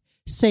don't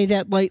say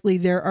that lightly.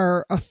 There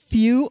are a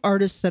few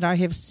artists that I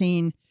have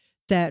seen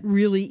that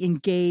really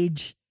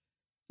engage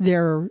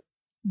their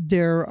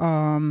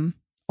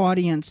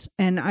audience,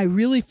 and I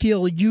really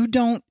feel you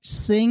don't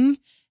sing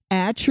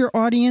at your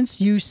audience,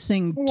 you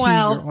sing to your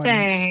audience.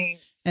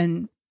 Thanks.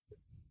 And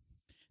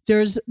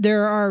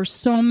there are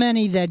so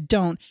many that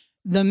don't.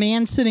 The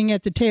man sitting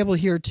at the table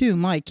here too,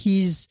 Mike,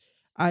 he's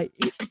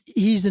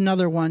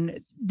another one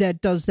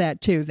that does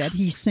that too, that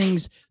he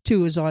sings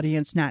to his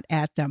audience, not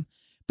at them.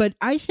 But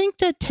I think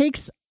that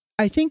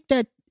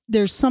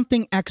there's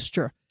something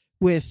extra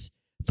with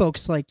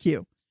folks like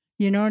you.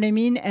 You know what I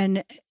mean?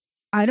 And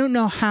I don't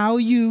know how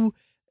you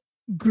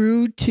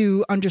grew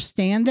to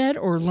understand that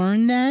or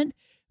learn that,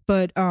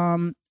 but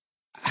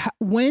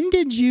when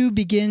did you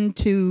begin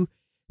to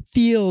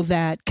feel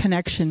that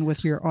connection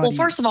with your audience?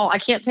 Well, first of all, I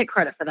can't take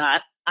credit for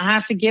that. I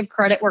have to give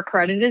credit where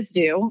credit is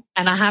due.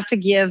 And I have to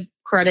give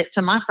credit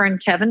to my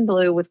friend Kevin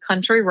Blue with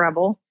Country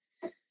Rebel,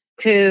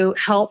 who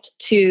helped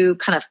to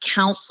kind of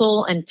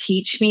counsel and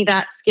teach me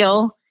that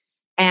skill.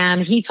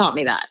 And he taught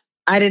me that.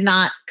 I did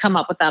not come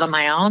up with that on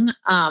my own.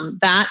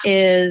 That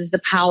is the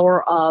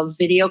power of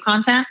video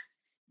content.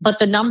 But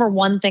the number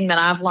one thing that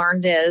I've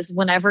learned is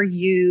whenever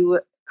you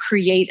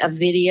create a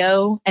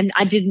video, and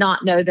I did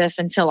not know this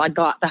until I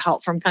got the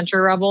help from Country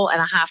Rebel,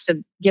 and I have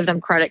to give them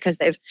credit because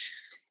they've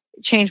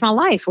changed my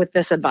life with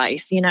this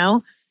advice, you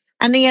know?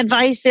 And the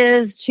advice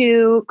is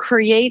to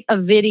create a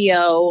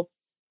video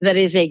that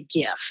is a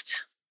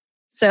gift.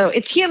 So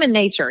it's human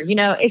nature. You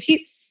know, if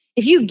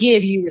you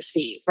give, you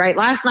receive, right?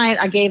 Last night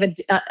I gave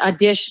a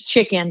dish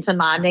chicken to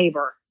my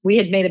neighbor. We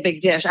had made a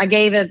big dish. I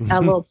gave it a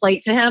little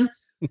plate to him.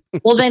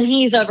 Well, then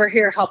he's over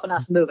here helping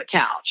us move a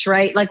couch,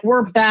 right? Like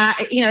we're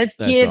back, you know, it's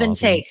That's give and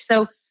awesome. take.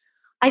 So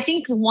I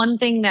think the one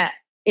thing that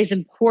is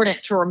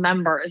important to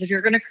remember is if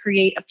you're going to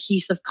create a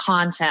piece of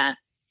content,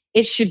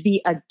 it should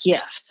be a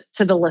gift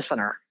to the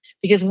listener.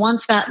 Because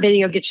once that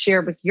video gets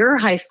shared with your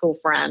high school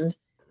friend,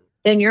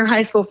 then your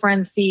high school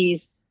friend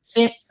sees,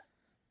 Cindy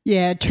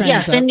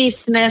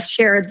Smith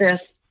shared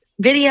this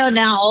video.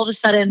 Now, all of a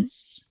sudden,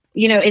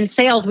 you know, in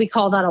sales, we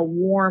call that a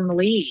warm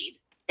lead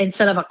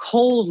instead of a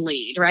cold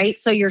lead, right?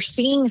 So you're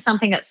seeing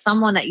something that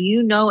someone that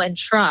you know and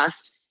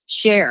trust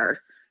shared.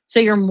 So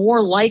you're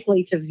more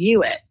likely to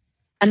view it.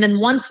 And then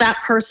once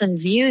that person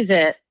views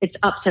it, it's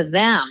up to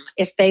them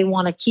if they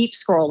want to keep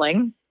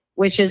scrolling,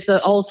 which is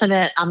the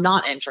ultimate, I'm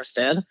not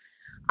interested.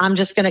 I'm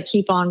just going to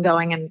keep on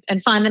going and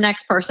find the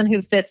next person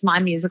who fits my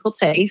musical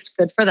taste.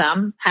 Good for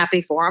them. Happy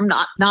for them.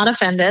 Not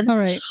offended. All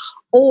right.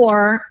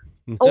 Or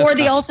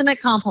the ultimate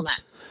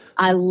compliment.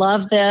 I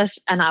love this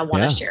and I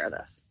want to share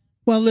this.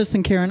 Well,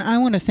 listen, Karen, I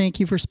want to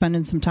thank you for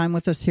spending some time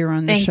with us here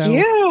on the show.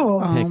 Thank you.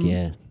 Heck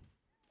yeah.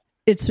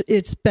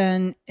 It's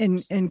been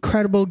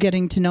incredible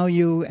getting to know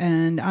you,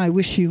 and I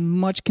wish you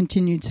much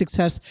continued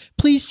success.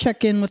 Please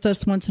check in with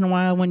us once in a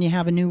while when you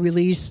have a new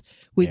release.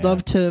 We'd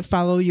love to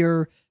follow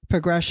your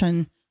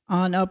progression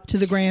on up to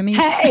the Grammys.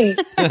 Hey,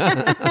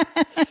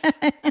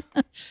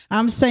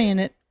 I'm saying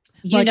it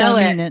you like know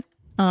I mean it.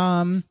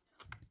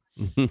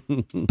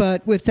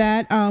 But with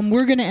that,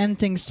 we're going to end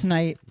things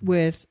tonight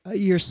with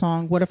your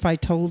song, What If I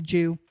Told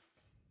You?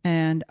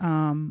 And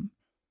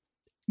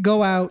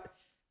go out,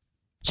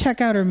 check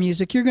out her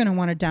music. You're going to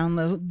want to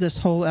download this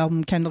whole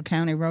album, Kendall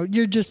County Road.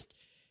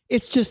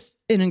 It's just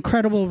an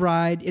incredible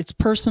ride. It's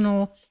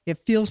personal. It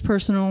feels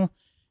personal.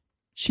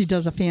 She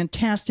does a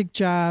fantastic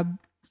job.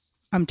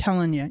 I'm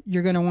telling you,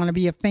 you're going to want to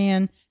be a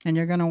fan, and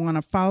you're going to want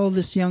to follow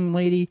this young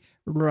lady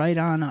right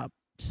on up.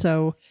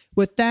 So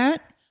with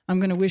that, I'm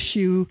going to wish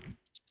you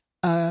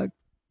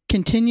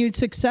continued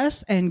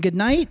success and good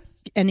night.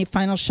 Any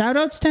final shout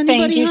outs to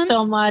anybody? thank you hon?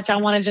 so much. I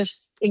want to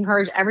just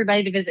encourage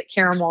everybody to visit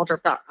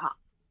KarenWaldrup.com.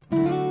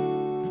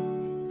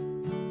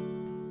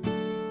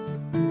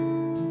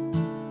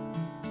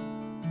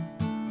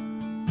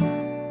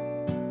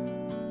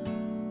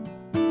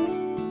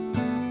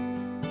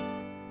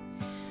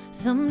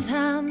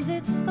 Sometimes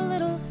it's the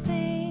little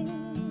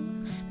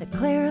things that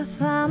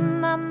clarify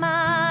my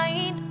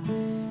mind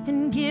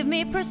and give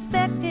me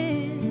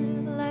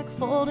perspective, like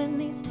folding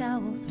these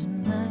towels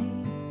tonight.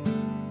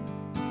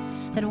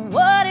 That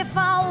what if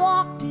I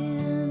walked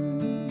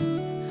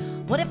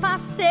in? What if I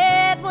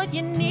said what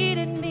you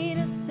needed me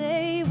to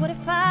say? What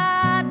if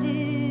I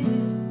did?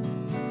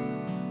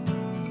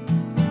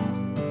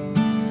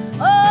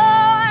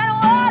 Oh, and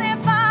what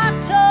if I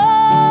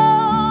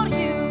told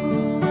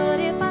you? What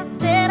if I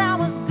said I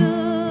was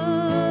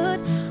good?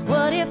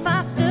 What if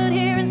I stood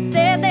here and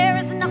said there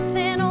is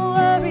nothing to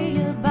worry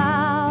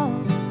about?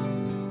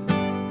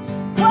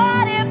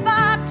 What if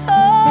I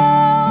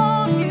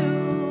told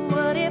you?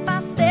 What if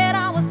I said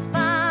I was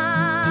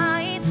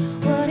fine?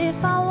 What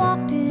if I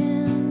walked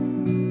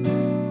in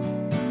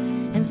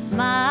and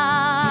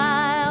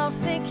smiled,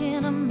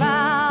 thinking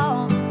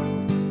about?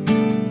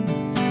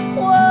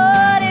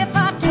 What if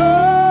I told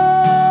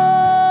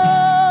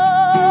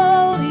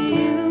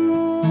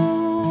you?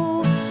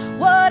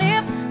 What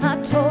if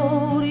I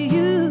told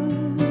you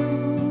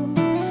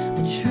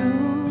the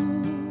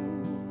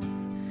truth?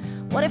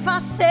 What if I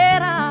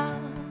said I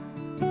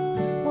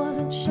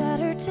wasn't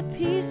shattered to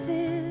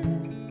pieces?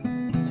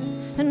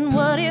 And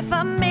what if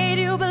I made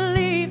you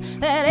believe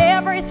that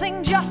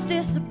everything just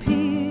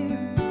disappeared?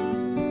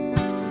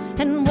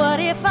 And what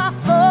if I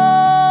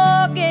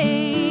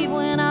forgave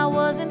when I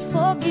wasn't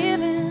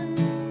forgiven?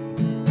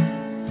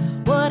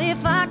 What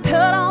if I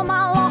cut all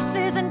my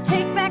losses and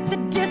take back the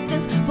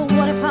distance? But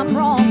what if I'm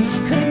wrong?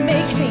 Could it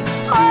make me?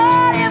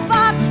 What if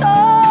I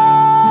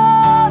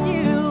told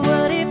you?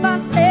 What if I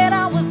said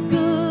I was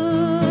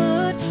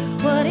good?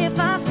 What if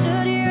I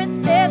stood here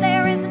and said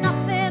there is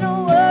nothing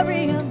to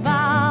worry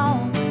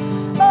about?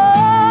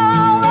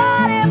 Oh,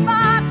 what if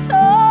I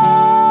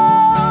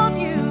told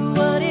you?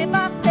 What if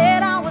I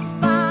said I was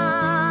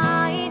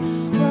fine?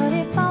 What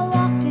if I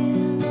walked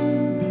in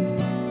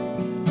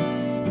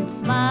and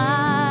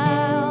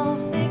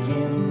smiled,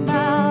 thinking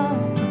about?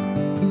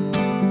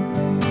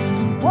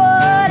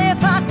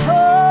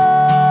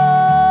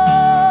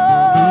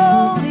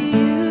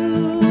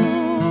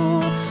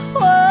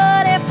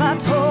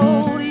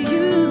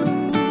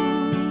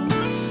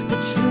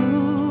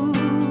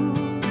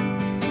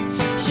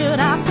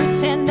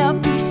 pretend to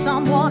be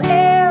someone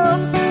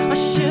else? Or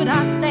should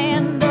I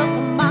stand up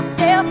for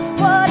myself?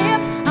 What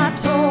if I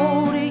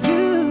told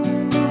you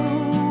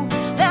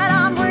that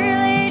I'm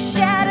really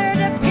shattered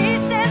to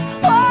pieces?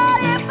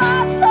 What if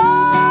I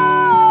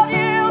told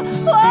you?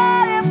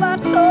 What if I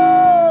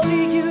told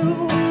you?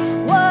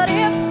 What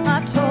if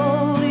I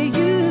told you?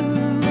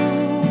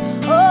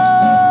 Oh,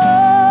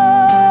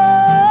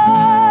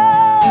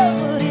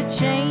 would it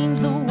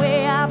change the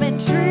way I've been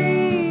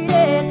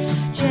treated?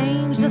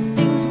 Change the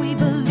things we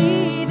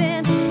believe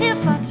in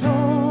if I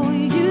told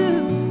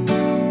you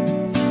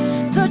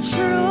the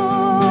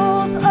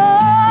truth?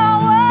 Oh,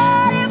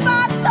 what if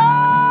I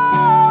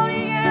told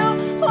you?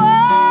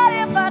 What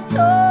if I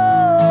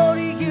told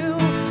you?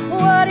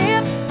 What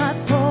if I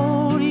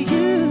told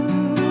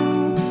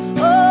you?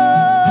 Oh,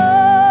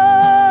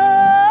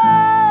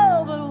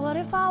 but what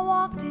if I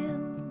walked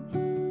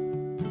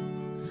in?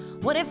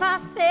 What if I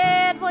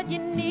said what you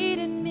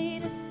needed me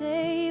to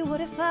say?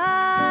 What if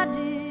I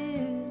did?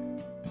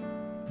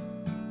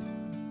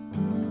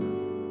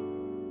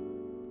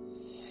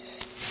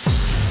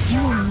 You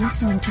are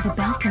listening to The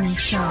Balcony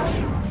Show.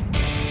 And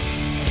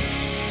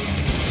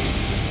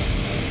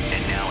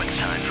now it's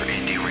time for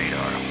Indie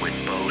Radar with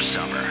Bo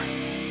Summer.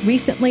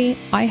 Recently,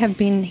 I have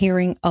been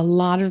hearing a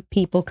lot of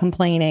people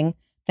complaining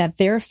that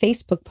their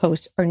Facebook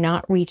posts are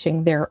not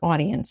reaching their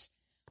audience,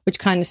 which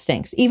kind of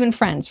stinks. Even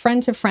friend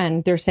to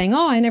friend, they're saying,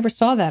 oh, I never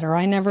saw that, or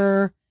I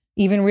never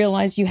even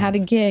realized you had a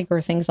gig, or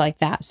things like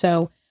that.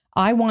 So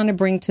I want to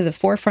bring to the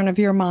forefront of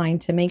your mind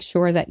to make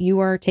sure that you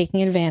are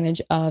taking advantage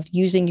of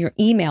using your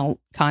email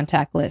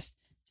contact list.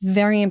 It's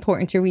very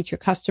important to reach your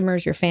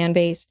customers, your fan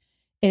base.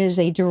 It is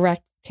a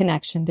direct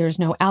connection. There's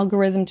no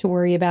algorithm to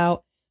worry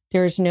about.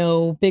 There's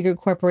no bigger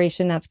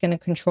corporation that's going to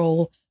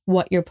control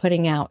what you're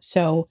putting out.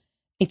 So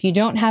if you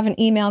don't have an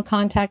email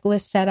contact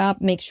list set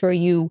up, make sure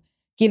you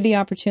give the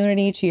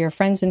opportunity to your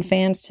friends and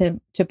fans to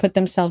put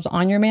themselves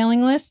on your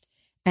mailing list.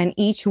 And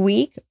each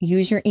week,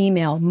 use your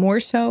email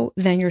more so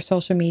than your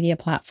social media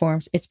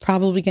platforms. It's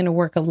probably going to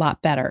work a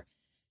lot better.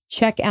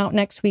 Check out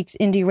next week's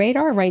Indie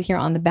Radar right here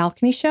on The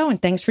Balcony Show. And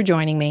thanks for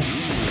joining me. Mad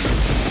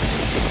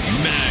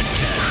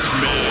Cats,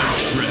 Mad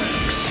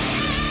Tracks.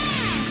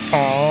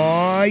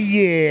 Aw,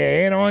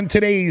 yeah. And on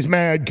today's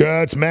Mad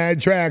Cats, Mad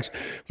Tracks,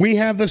 we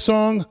have the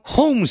song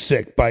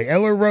Homesick by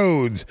Ella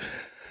Rhodes.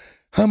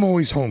 I'm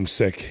always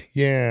homesick.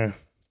 Yeah.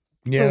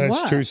 Yeah, For that's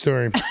what? a true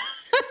story.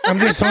 I'm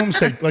just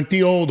homesick, like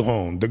the old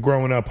home, the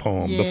growing up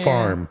home, the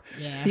farm.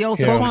 Yeah. The old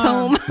Yeah. folks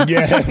home.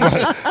 Yeah.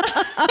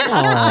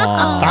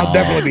 I'll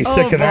definitely be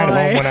sick of that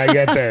home when I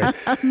get there.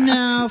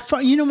 No,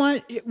 you know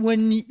what?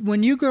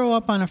 When you grow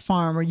up on a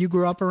farm, or you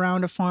grow up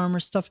around a farm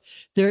or stuff,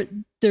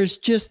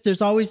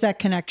 there's always that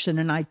connection,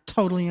 and I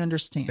totally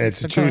understand. It's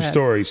So a go true ahead.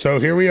 story. So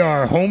here we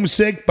are,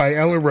 Homesick by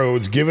Ella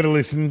Rhodes. Give it a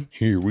listen.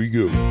 Here we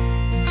go.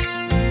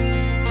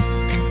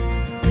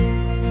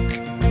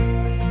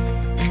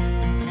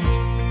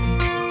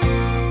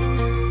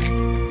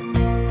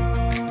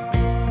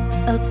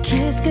 A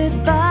kiss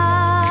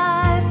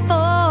goodbye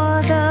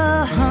for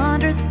the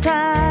 100th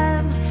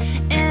time,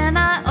 and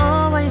I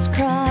always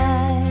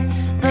cry,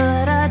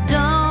 but I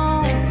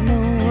don't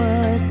know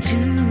what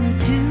to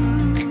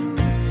do.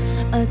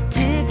 A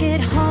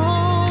ticket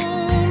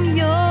home,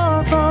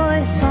 your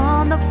voice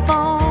on the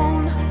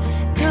phone,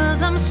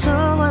 'cause I'm so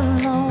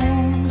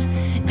alone.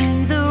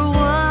 Either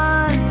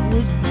one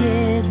would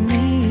get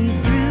me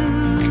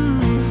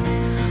through.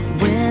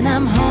 When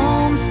I'm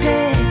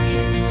homesick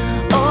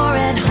or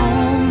at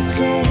home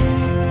sick,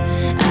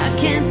 I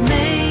can't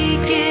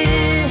make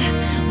it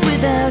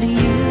without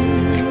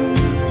you.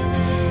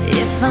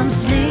 If I'm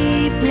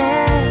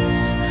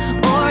sleepless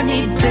or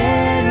need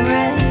bed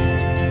rest,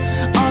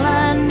 all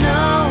I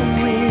know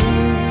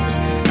is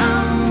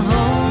I'm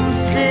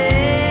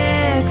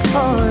homesick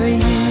for you.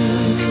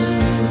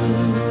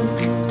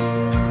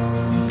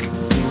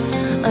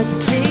 A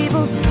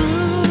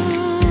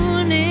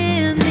tablespoon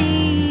in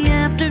the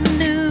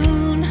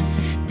afternoon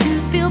to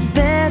feel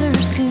better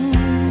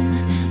soon,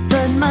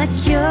 but my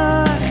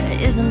cure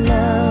is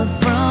love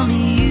from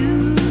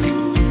you.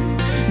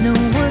 No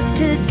work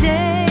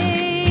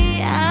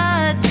today, I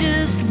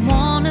just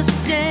wanna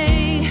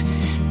stay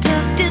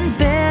tucked in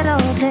bed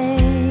all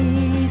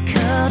day,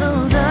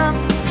 cuddled up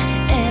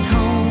at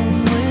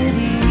home with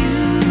you.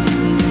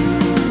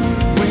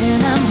 When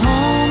I'm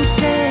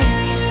homesick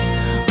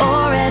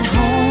or at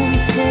home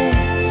sick,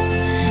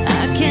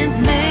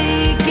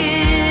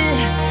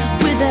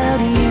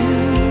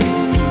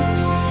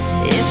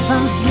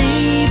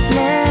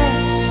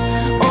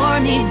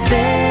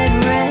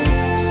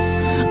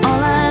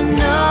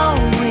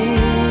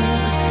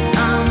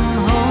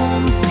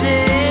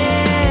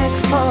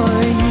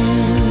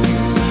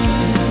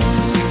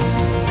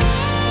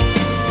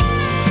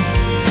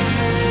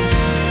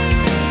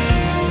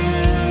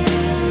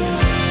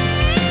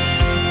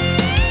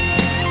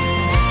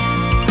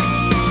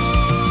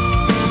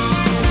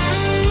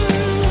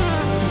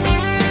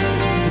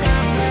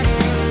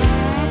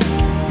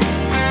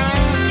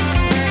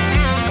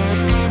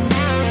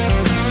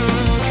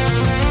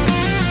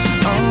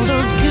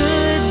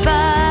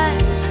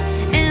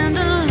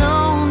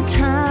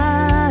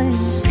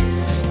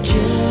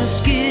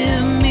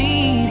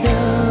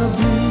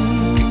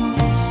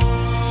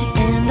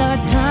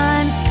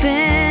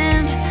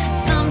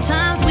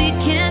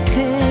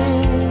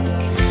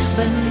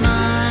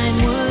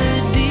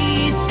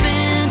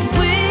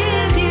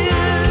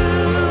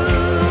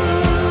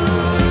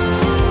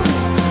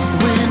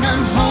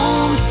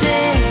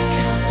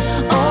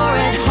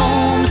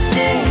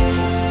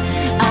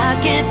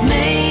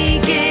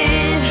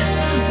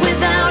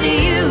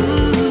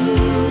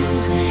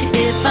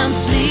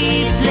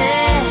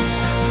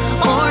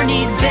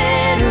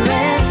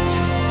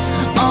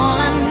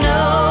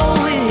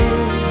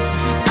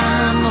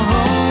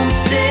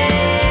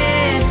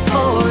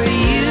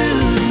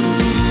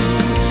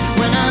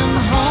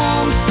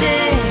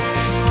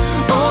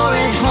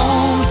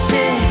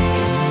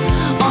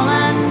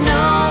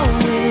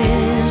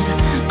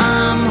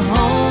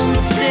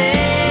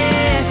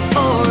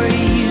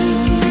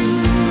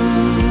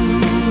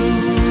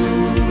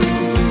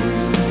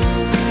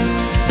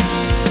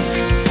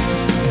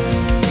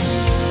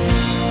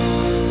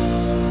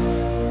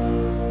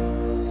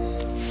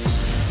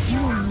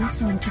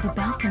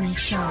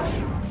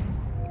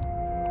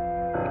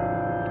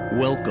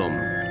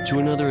 to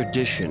another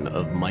edition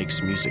of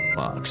Mike's Music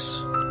Box.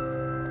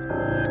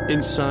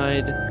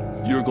 Inside,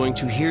 you're going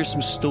to hear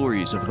some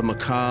stories of the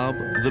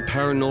macabre, the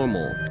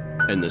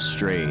paranormal, and the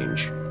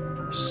strange.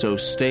 So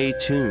stay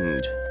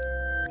tuned,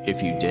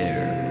 if you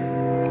dare.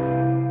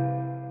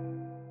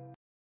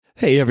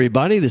 Hey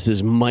everybody, this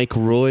is Mike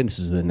Roy, and this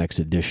is the next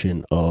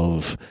edition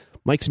of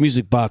Mike's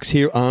Music Box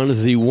here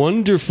on the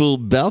wonderful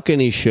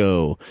Balcony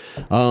Show.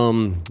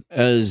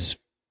 As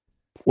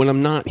when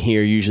I'm not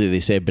here, usually they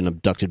say I've been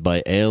abducted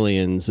by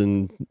aliens,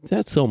 and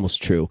that's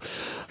almost true.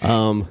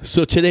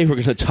 So today we're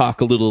going to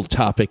talk a little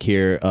topic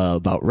here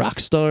about rock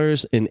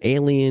stars and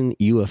alien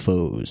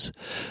UFOs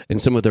and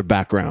some of their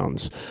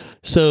backgrounds.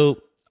 So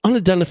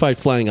unidentified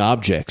flying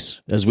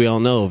objects, as we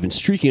all know, have been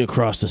streaking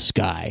across the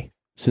sky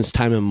since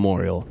time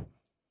immemorial.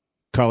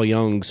 Carl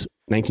Jung's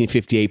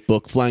 1958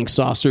 book, Flying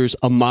Saucers,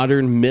 A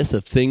Modern Myth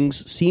of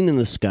Things Seen in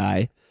the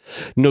Sky,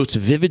 notes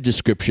vivid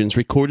descriptions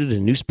recorded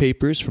in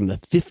newspapers from the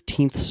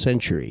 15th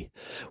century,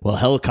 while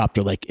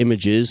helicopter-like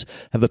images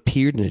have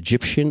appeared in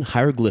Egyptian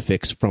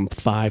hieroglyphics from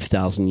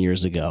 5,000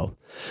 years ago.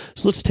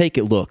 So let's take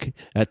a look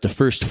at the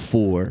first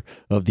four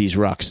of these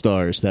rock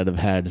stars that have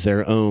had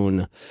their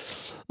own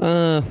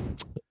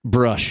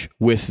brush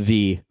with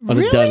the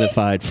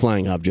unidentified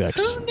flying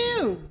objects. Who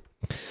knew?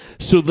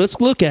 So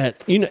let's look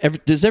at,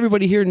 does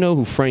everybody here know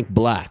who Frank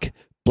Black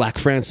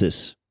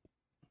Francis,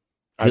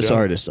 this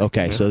artist?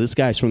 Okay, so this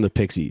guy's from the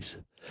Pixies.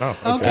 Oh,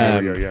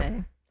 okay.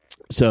 Yeah.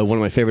 So one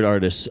of my favorite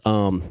artists.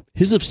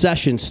 His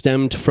obsession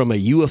stemmed from a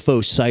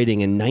UFO sighting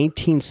in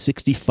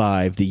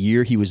 1965, the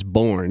year he was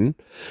born,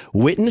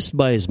 witnessed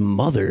by his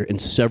mother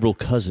and several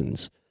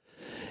cousins.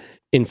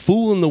 In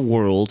Fool in the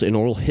World, an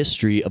oral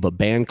history of a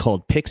band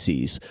called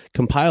Pixies,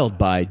 compiled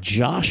by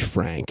Josh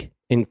Frank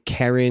and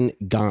Karen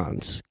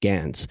Gans,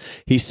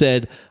 he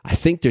said, "I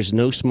think there's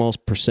no small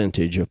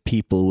percentage of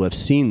people who have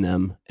seen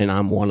them, and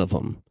I'm one of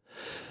them."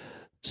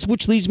 So,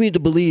 which leads me to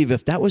believe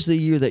if that was the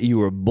year that you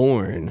were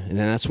born, and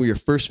that's where your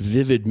first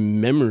vivid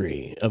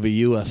memory of a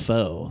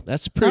UFO,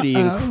 that's pretty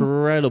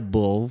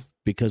incredible,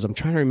 because I'm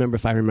trying to remember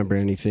if I remember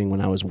anything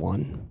when I was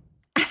one.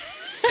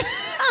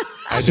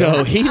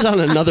 So he's on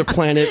another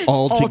planet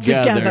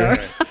altogether.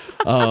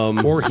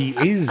 Or he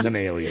is an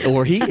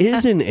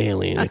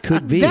alien. It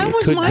could be. That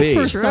was my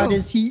first thought,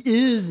 is he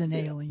is an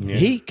alien. Yeah.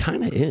 He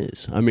kind of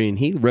is. I mean,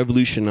 he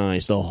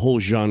revolutionized a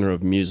whole genre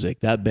of music.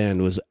 That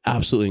band was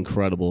absolutely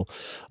incredible.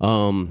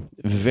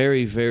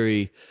 Very,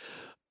 very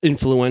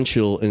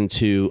influential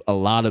into a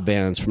lot of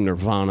bands, from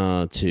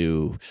Nirvana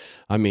to,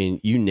 I mean,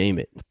 you name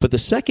it. But the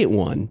second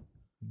one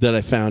that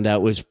I found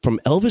out was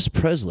from Elvis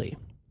Presley.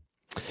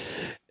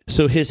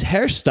 So his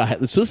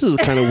hairstyle, so this is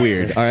kind of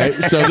weird, all right?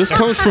 So this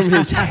comes from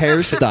his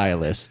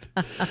hairstylist.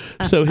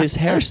 So his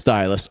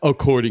hairstylist,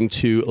 according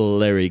to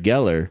Larry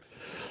Geller,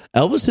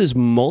 Elvis's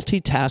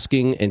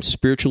multitasking and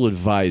spiritual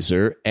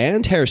advisor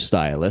and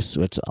hairstylist,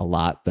 which a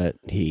lot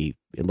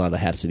of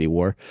hats that he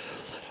wore,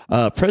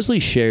 Presley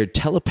shared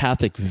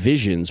telepathic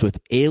visions with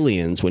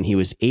aliens when he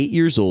was 8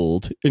 years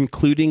old,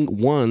 including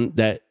one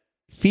that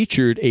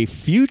featured a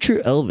future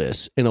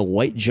Elvis in a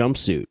white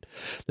jumpsuit.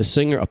 The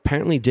singer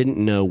apparently didn't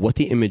know what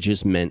the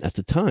images meant at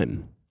the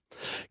time.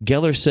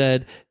 Geller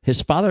said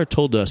his father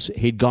told us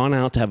he'd gone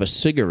out to have a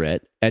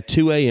cigarette at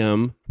 2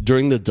 a.m.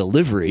 during the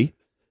delivery,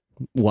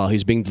 while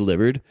he's being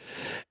delivered,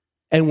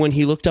 and when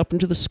he looked up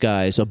into the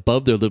skies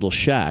above their little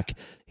shack,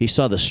 he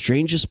saw the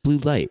strangest blue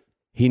light.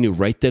 He knew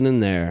right then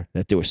and there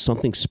that there was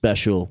something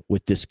special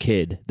with this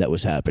kid that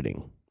was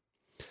happening.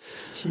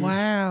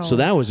 Wow. So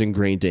that was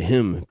ingrained to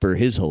him for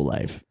his whole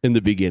life in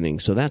the beginning.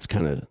 So that's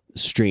kind of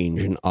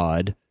strange and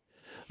odd.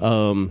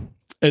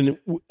 And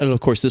of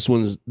course, this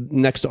one's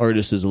next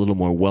artist is a little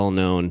more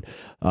well-known.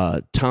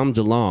 Tom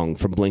DeLonge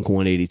from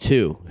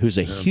Blink-182, who's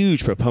a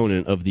huge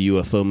proponent of the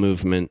UFO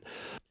movement.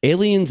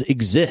 Aliens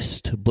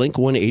exist,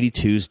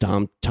 Blink-182's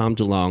Tom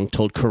DeLonge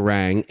told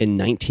Kerrang in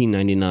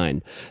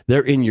 1999.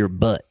 They're in your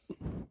butt.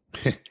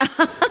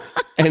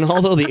 And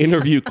although the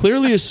interview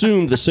clearly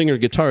assumed the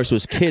singer-guitarist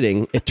was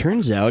kidding, it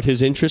turns out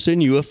his interest in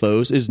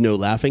UFOs is no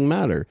laughing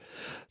matter.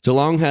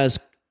 DeLonge has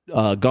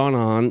gone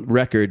on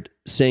record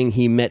saying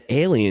he met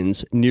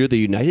aliens near the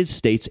United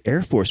States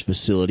Air Force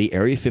facility,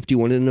 Area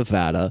 51 in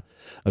Nevada,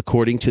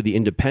 according to The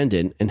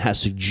Independent, and has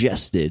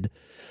suggested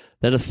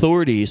that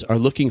authorities are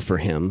looking for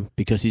him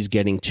because he's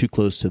getting too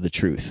close to the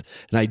truth.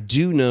 And I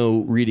do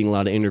know, reading a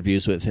lot of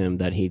interviews with him,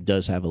 that he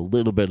does have a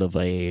little bit of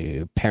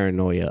a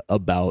paranoia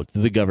about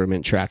the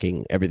government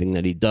tracking everything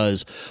that he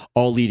does,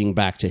 all leading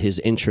back to his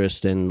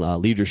interest and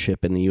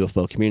leadership in the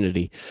UFO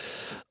community.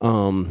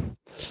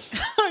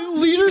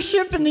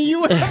 Leadership in the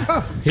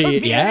UFO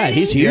community? Yeah,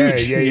 he's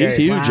huge. He's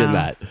huge in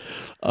Wow.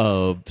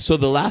 that. So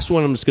the last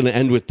one I'm just going to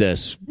end with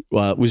this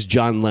was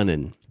John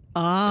Lennon.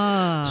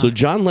 So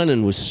John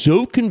Lennon was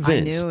so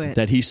convinced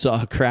that he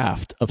saw a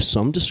craft of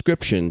some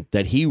description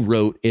that he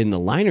wrote in the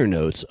liner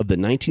notes of the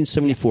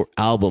 1974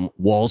 album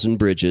Walls and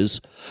Bridges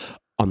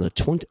on the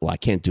 20. Well, I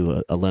can't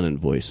do a Lennon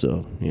voice,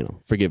 so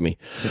forgive me.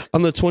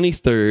 On the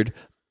 23rd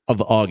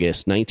of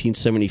August,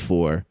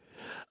 1974,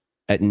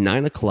 at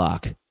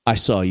 9:00, I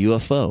saw a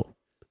UFO.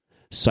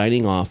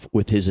 signing off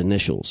with his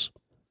initials.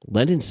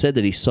 Lennon said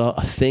that he saw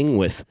a thing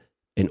with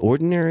an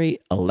ordinary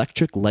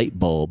electric light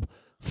bulb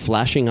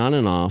flashing on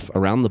and off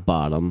around the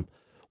bottom,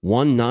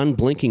 one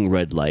non-blinking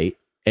red light,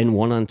 and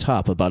one on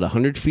top about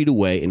 100 feet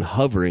away and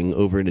hovering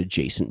over an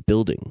adjacent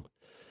building.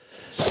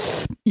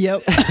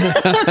 Yep.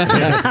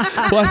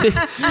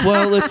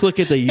 Well, let's look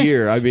at the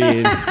year. I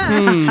mean,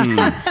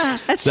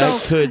 That's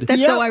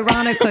so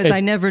ironic because I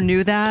never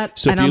knew that,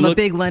 So and if you I'm a look-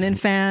 big Lennon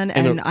fan,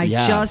 and I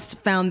yeah. just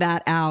found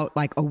that out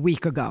like a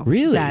week ago.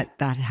 Really?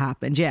 That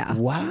happened. Yeah.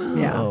 Wow.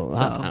 Yeah.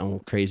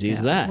 How crazy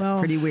is that? Well,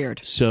 Pretty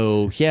weird.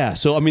 So, yeah.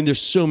 So, I mean,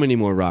 there's so many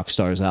more rock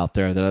stars out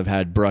there that have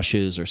had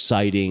brushes or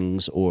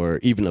sightings or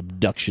even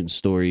abduction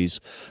stories.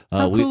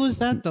 how cool is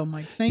that, though,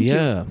 Mike? Thank you.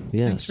 Yeah.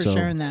 Thanks for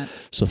sharing that.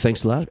 So,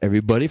 thanks a lot,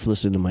 everybody, for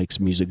listening to Mike's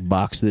Music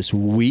Box this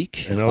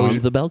week And always-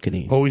 on the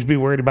balcony. Always be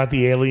worried about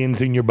the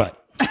aliens in your butt.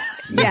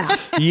 Yeah.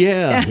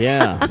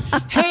 Yeah.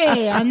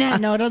 Hey, on that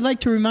note, I'd like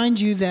to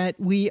remind you that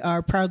we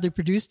are proudly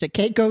produced at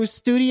Keiko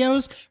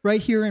Studios right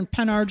here in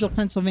Penn Argyl,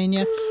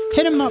 Pennsylvania.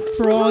 Hit them up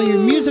for all your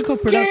musical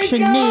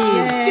production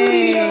needs.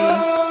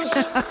 Studios.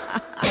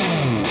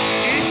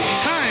 It's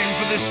time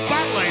for the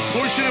spotlight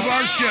portion of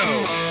our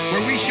show,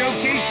 where we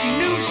showcase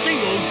new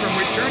singles from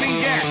returning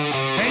guests.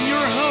 And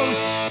your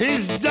host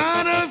is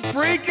Donna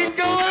freaking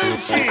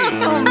Gallucci.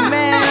 Oh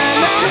man,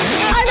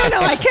 I don't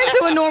know. I can't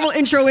do a normal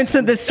intro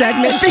into this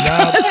segment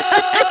because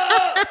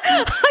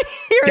I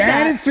hear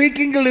Donna that.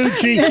 freaking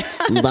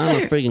Gallucci.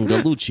 Donna freaking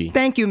Gallucci.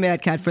 Thank you,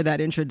 Mad Cat, for that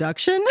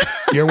introduction.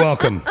 You're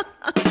welcome.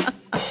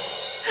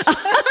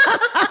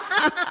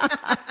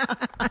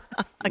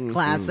 A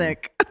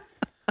classic.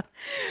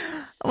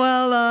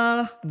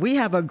 Well, we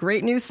have a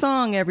great new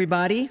song,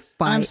 everybody,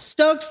 by I'm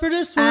stoked for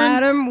this one.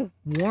 Adam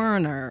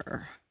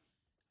Warner.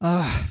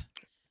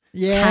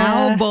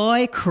 Yeah.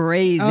 Cowboy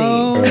Crazy.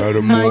 Oh,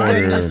 Adam my Warner.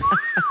 goodness.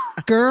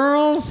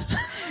 Girls.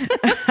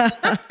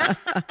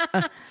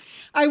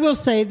 I will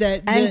say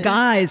that. And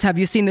guys, have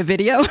you seen the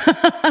video?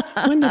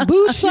 when the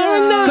boots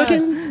are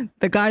knocking,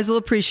 The guys will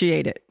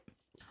appreciate it.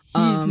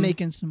 he's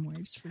making some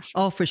waves for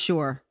sure. Oh, for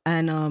sure.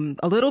 And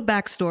a little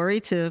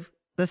backstory to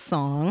the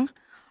song,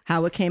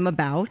 how it came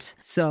about.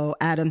 So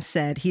Adam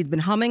said he'd been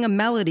humming a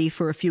melody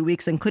for a few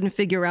weeks and couldn't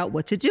figure out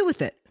what to do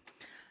with it.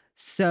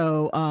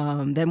 So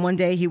then one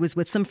day he was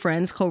with some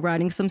friends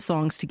co-writing some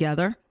songs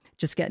together,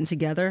 just getting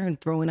together and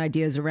throwing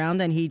ideas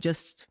around. And he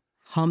just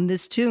hummed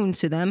this tune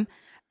to them.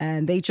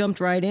 And they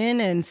jumped right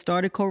in and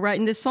started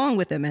co-writing this song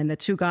with him. And the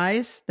two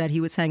guys that he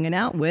was hanging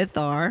out with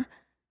are...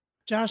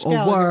 Josh or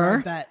Gallagher.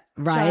 were, that.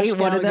 right? Josh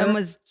One of them Gallagher.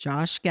 was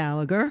Josh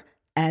Gallagher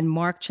and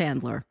Mark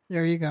Chandler.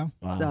 There you go.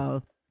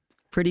 So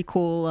pretty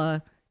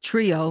cool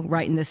trio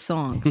writing this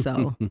song.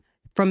 So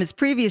from his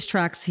previous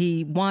tracks,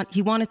 he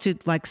wanted to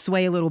like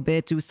sway a little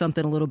bit, do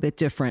something a little bit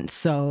different.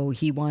 So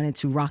he wanted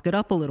to rock it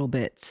up a little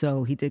bit.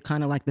 So he did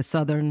kind of like the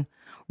Southern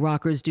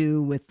rockers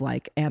do with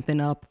like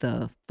amping up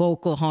the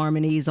vocal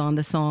harmonies on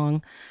the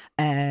song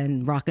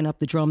and rocking up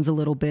the drums a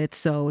little bit.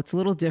 So it's a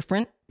little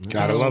different.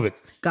 Gotta love it.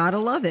 Gotta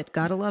love it.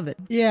 Gotta love it.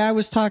 Yeah, I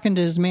was talking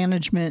to his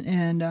management,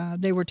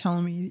 and they were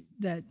telling me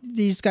that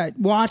these guys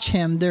watch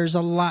him. There's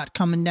a lot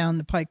coming down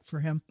the pike for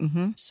him.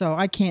 Mm-hmm. So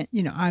I can't,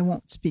 I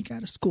won't speak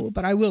out of school,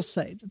 but I will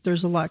say that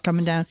there's a lot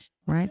coming down.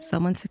 Right?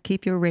 Someone to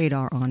keep your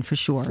radar on for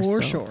sure. For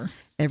So sure.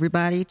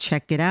 Everybody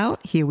check it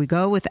out. Here we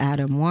go with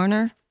Adam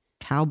Warner,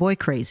 Cowboy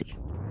Crazy.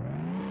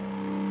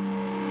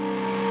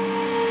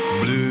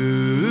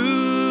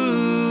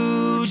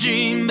 Blue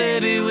jean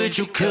baby with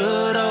your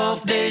cut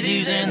off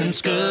daisies and them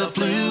scud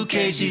flu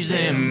cases,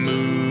 them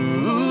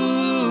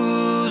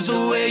moves,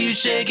 the way you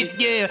shake it,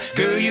 yeah,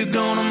 girl, you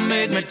gonna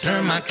make me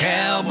turn my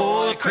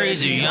cowboy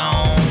crazy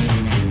on.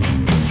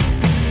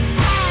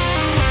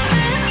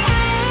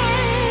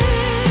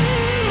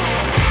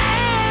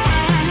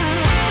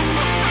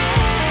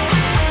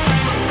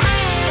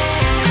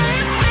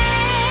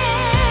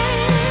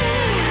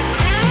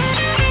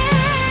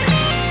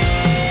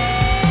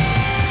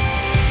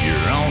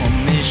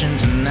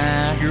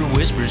 Tonight, your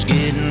whisper's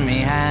getting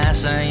me high,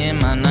 saying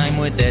my name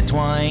with that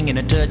twang and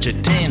a touch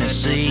of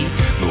Tennessee.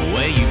 The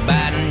way you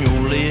biting your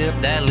lip,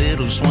 that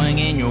little swing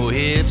in your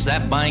hips,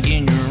 that bank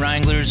in your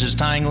Wranglers is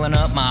tangling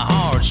up my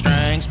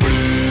heartstrings. Blue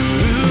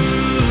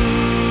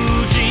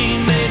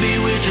jean baby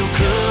with your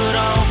cut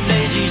off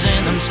daisies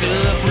and them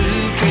scud flu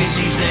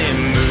cases,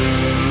 them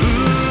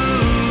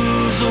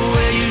moves, the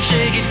way you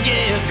shake it,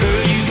 yeah,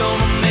 girl, you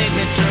gonna make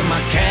me turn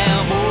my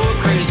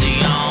cowboy crazy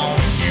on.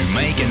 You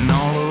making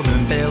all of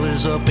them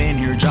fellas up in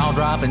here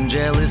jaw-dropping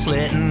jealous,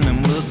 letting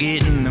them look,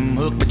 getting them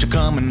hooked, but you're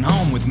coming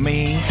home with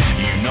me.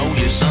 You know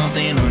you're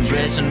something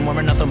undressing,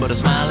 wearing nothing but a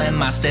smile and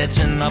my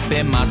Stetson up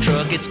in my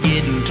truck. It's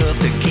getting tough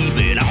to keep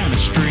it on the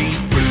street.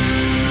 Blue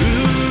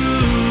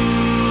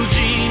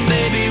jean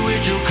baby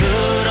with your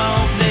cut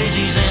off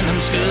daisies and them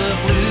scud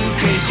flu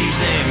cases,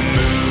 them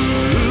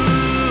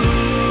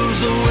moves,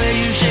 the way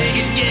you shake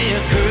it,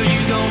 yeah, girl,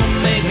 you gonna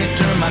make me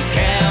turn my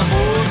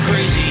cowboy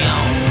crazy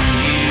on.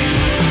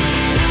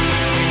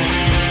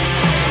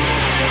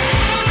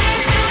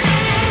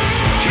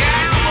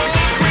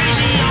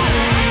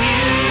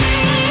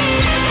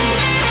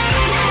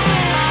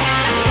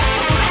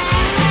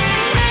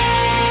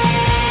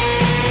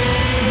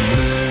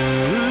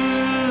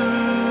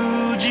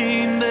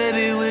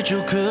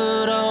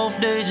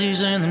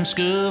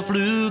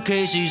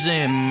 Casey's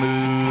and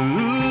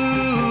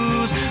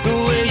moves. The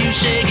way you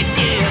shake it,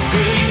 yeah,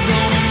 girl, you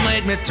gonna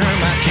make me turn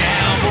my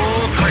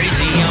cowboy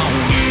crazy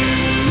on you.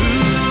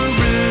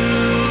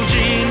 Blue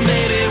jean,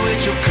 baby,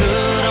 with your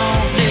cut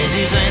off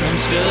daisies and them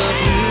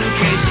scuffed blue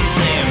Casey's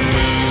and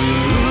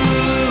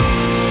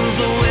moves.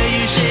 The way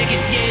you shake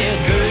it,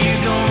 yeah, girl, you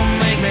gonna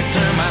make me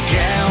turn my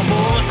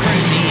cowboy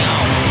crazy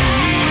on you.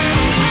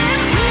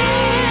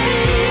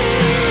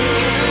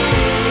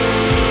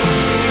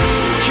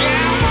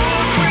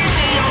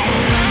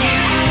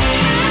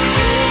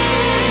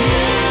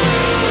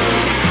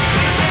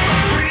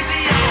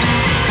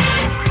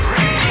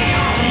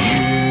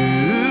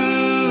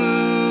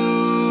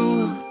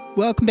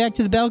 Welcome back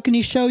to the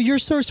Balcony Show, your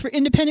source for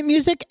independent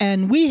music,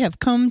 and we have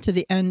come to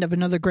the end of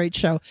another great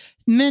show.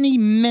 Many,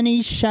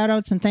 many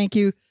shout-outs and thank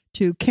you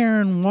to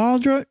Karen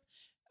Waldrup,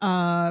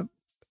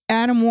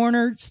 Adam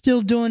Warner,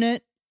 still doing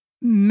it,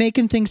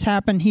 making things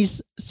happen.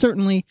 He's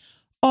certainly,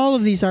 all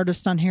of these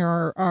artists on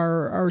here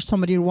are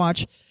somebody to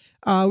watch.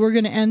 We're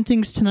going to end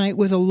things tonight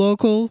with a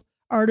local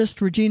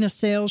artist, Regina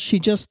Sales.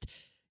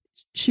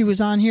 She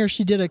was on here.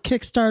 She did a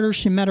Kickstarter.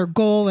 She met her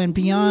goal and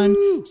beyond.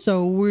 Woo!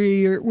 So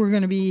we're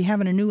going to be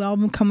having a new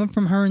album coming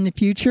from her in the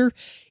future.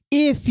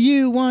 If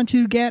you want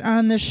to get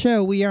on the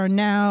show, we are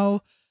now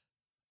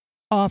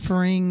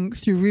offering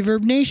through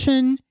Reverb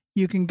Nation.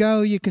 You can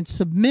go, you can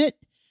submit,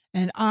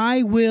 and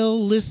I will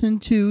listen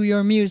to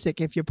your music.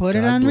 If you put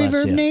it on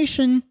Reverb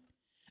Nation.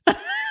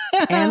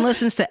 And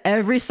listens to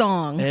every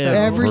song.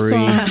 Every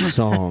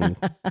song.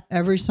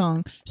 Every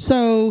song.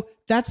 So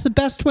that's the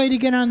best way to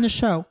get on the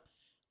show.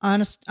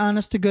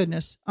 Honest to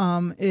goodness,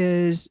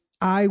 is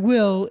I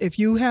will, if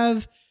you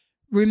have,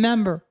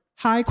 remember,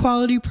 high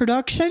quality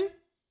production,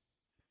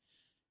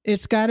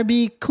 it's got to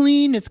be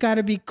clean, it's got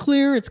to be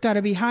clear, it's got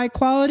to be high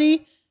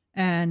quality,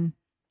 and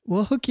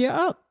we'll hook you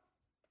up,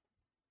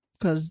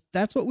 because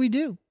that's what we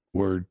do.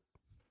 Word.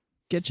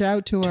 Get you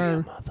out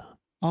to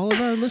all of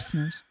our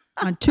listeners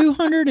on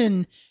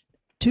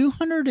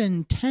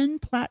 210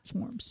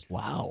 platforms.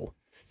 Wow.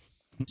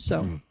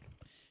 So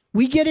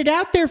we get it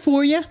out there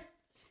for you.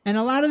 And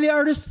a lot of the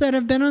artists that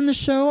have been on the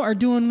show are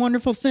doing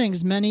wonderful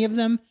things. Many of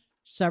them,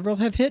 several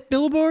have hit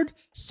Billboard,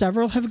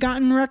 several have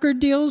gotten record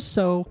deals.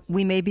 So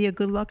we may be a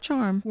good luck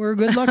charm. We're a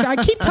good luck. I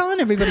keep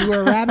telling everybody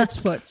we're a rabbit's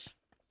foot.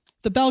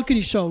 The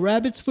Balcony Show,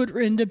 rabbit's foot for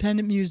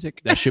independent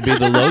music. That should be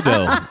the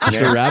logo. It's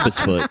a rabbit's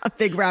foot. A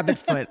big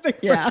rabbit's foot.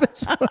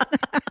 Rabbit's foot.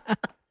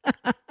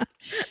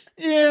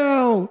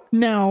 Ew,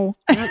 no.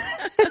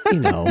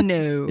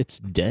 No. It's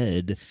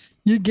dead.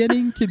 You're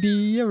getting to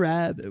be a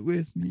rabbit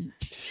with me.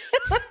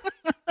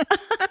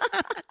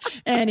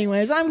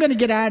 Anyways, I'm going to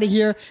get out of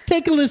here.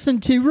 Take a listen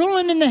to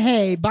Rollin' in the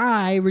Hay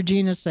by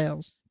Regina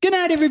Sales. Good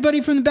night, everybody,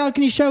 from the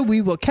Balcony Show.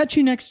 We will catch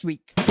you next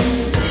week.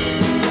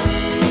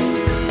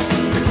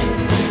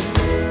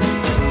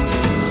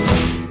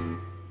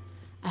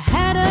 I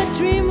had a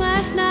dream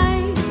last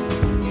night.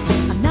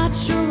 I'm not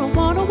sure I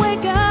want to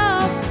wake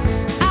up.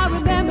 I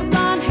remember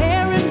blonde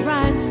hair and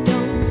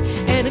rhinestones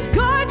and a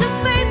gorgeous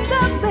face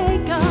of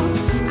makeup.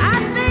 I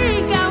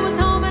think I was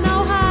home in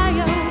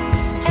Ohio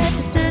at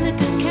the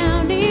Seneca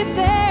County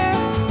Fair.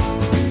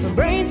 My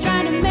brain's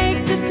trying to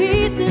make the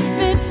pieces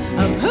fit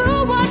of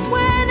who, what,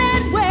 when,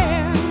 and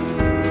where.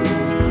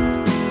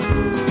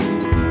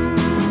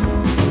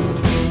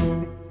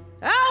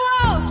 I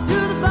walked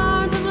through the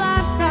barns of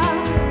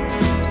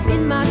lifestyle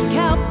in my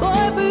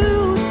cowboy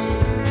boots.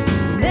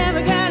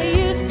 Never got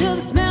used to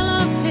the smell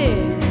of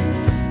pigs.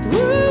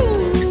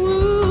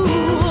 Ooh,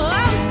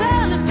 I'm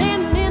sadly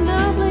standing in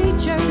the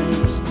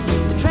bleachers.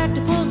 The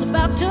tractor pull's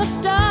about to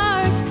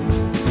start,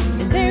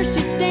 and there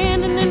she's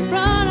standing in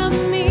front of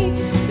me.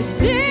 You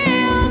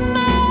still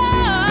my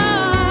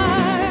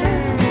heart.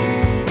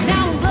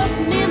 Now I'm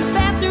blushing in the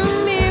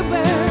bathroom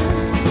mirror.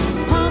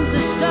 Palms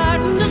are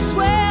starting to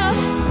sweat.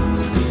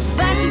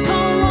 Splashing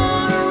cold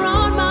water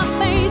on my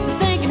face. I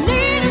think I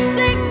need a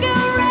cigarette.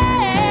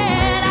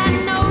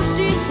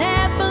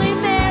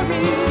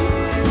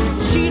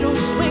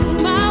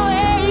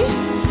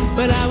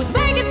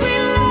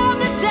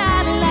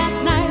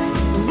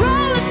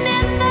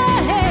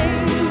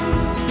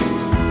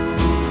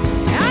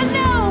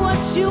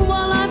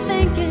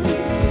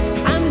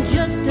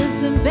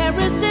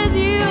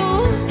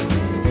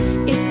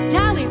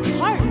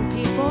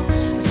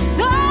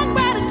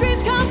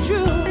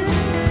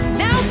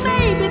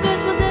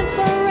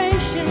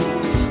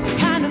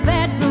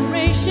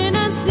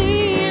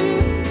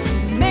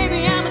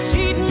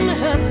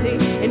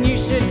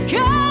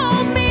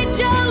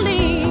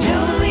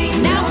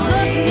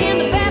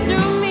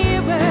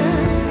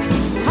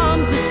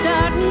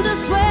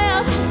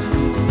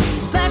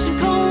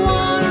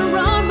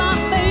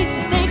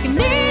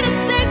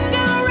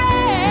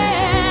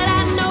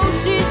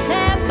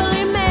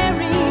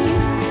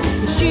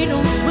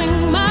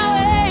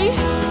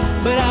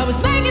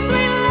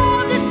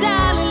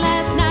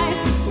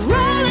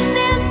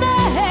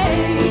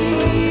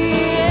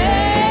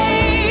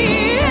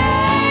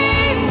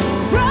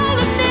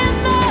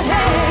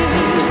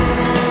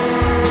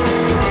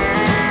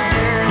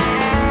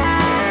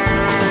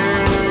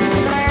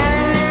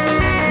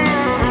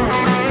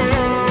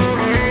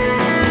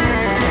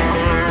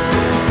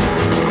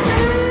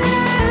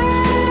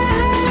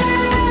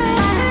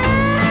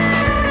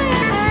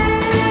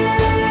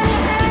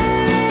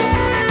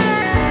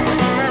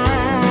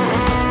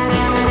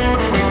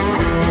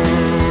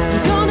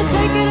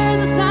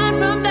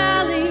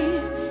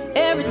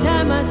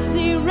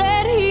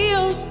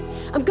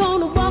 I'm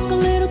gonna walk a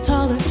little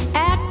taller,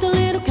 act a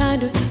little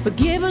kinder,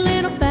 forgive a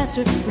little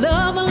faster,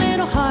 love a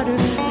little harder,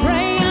 pray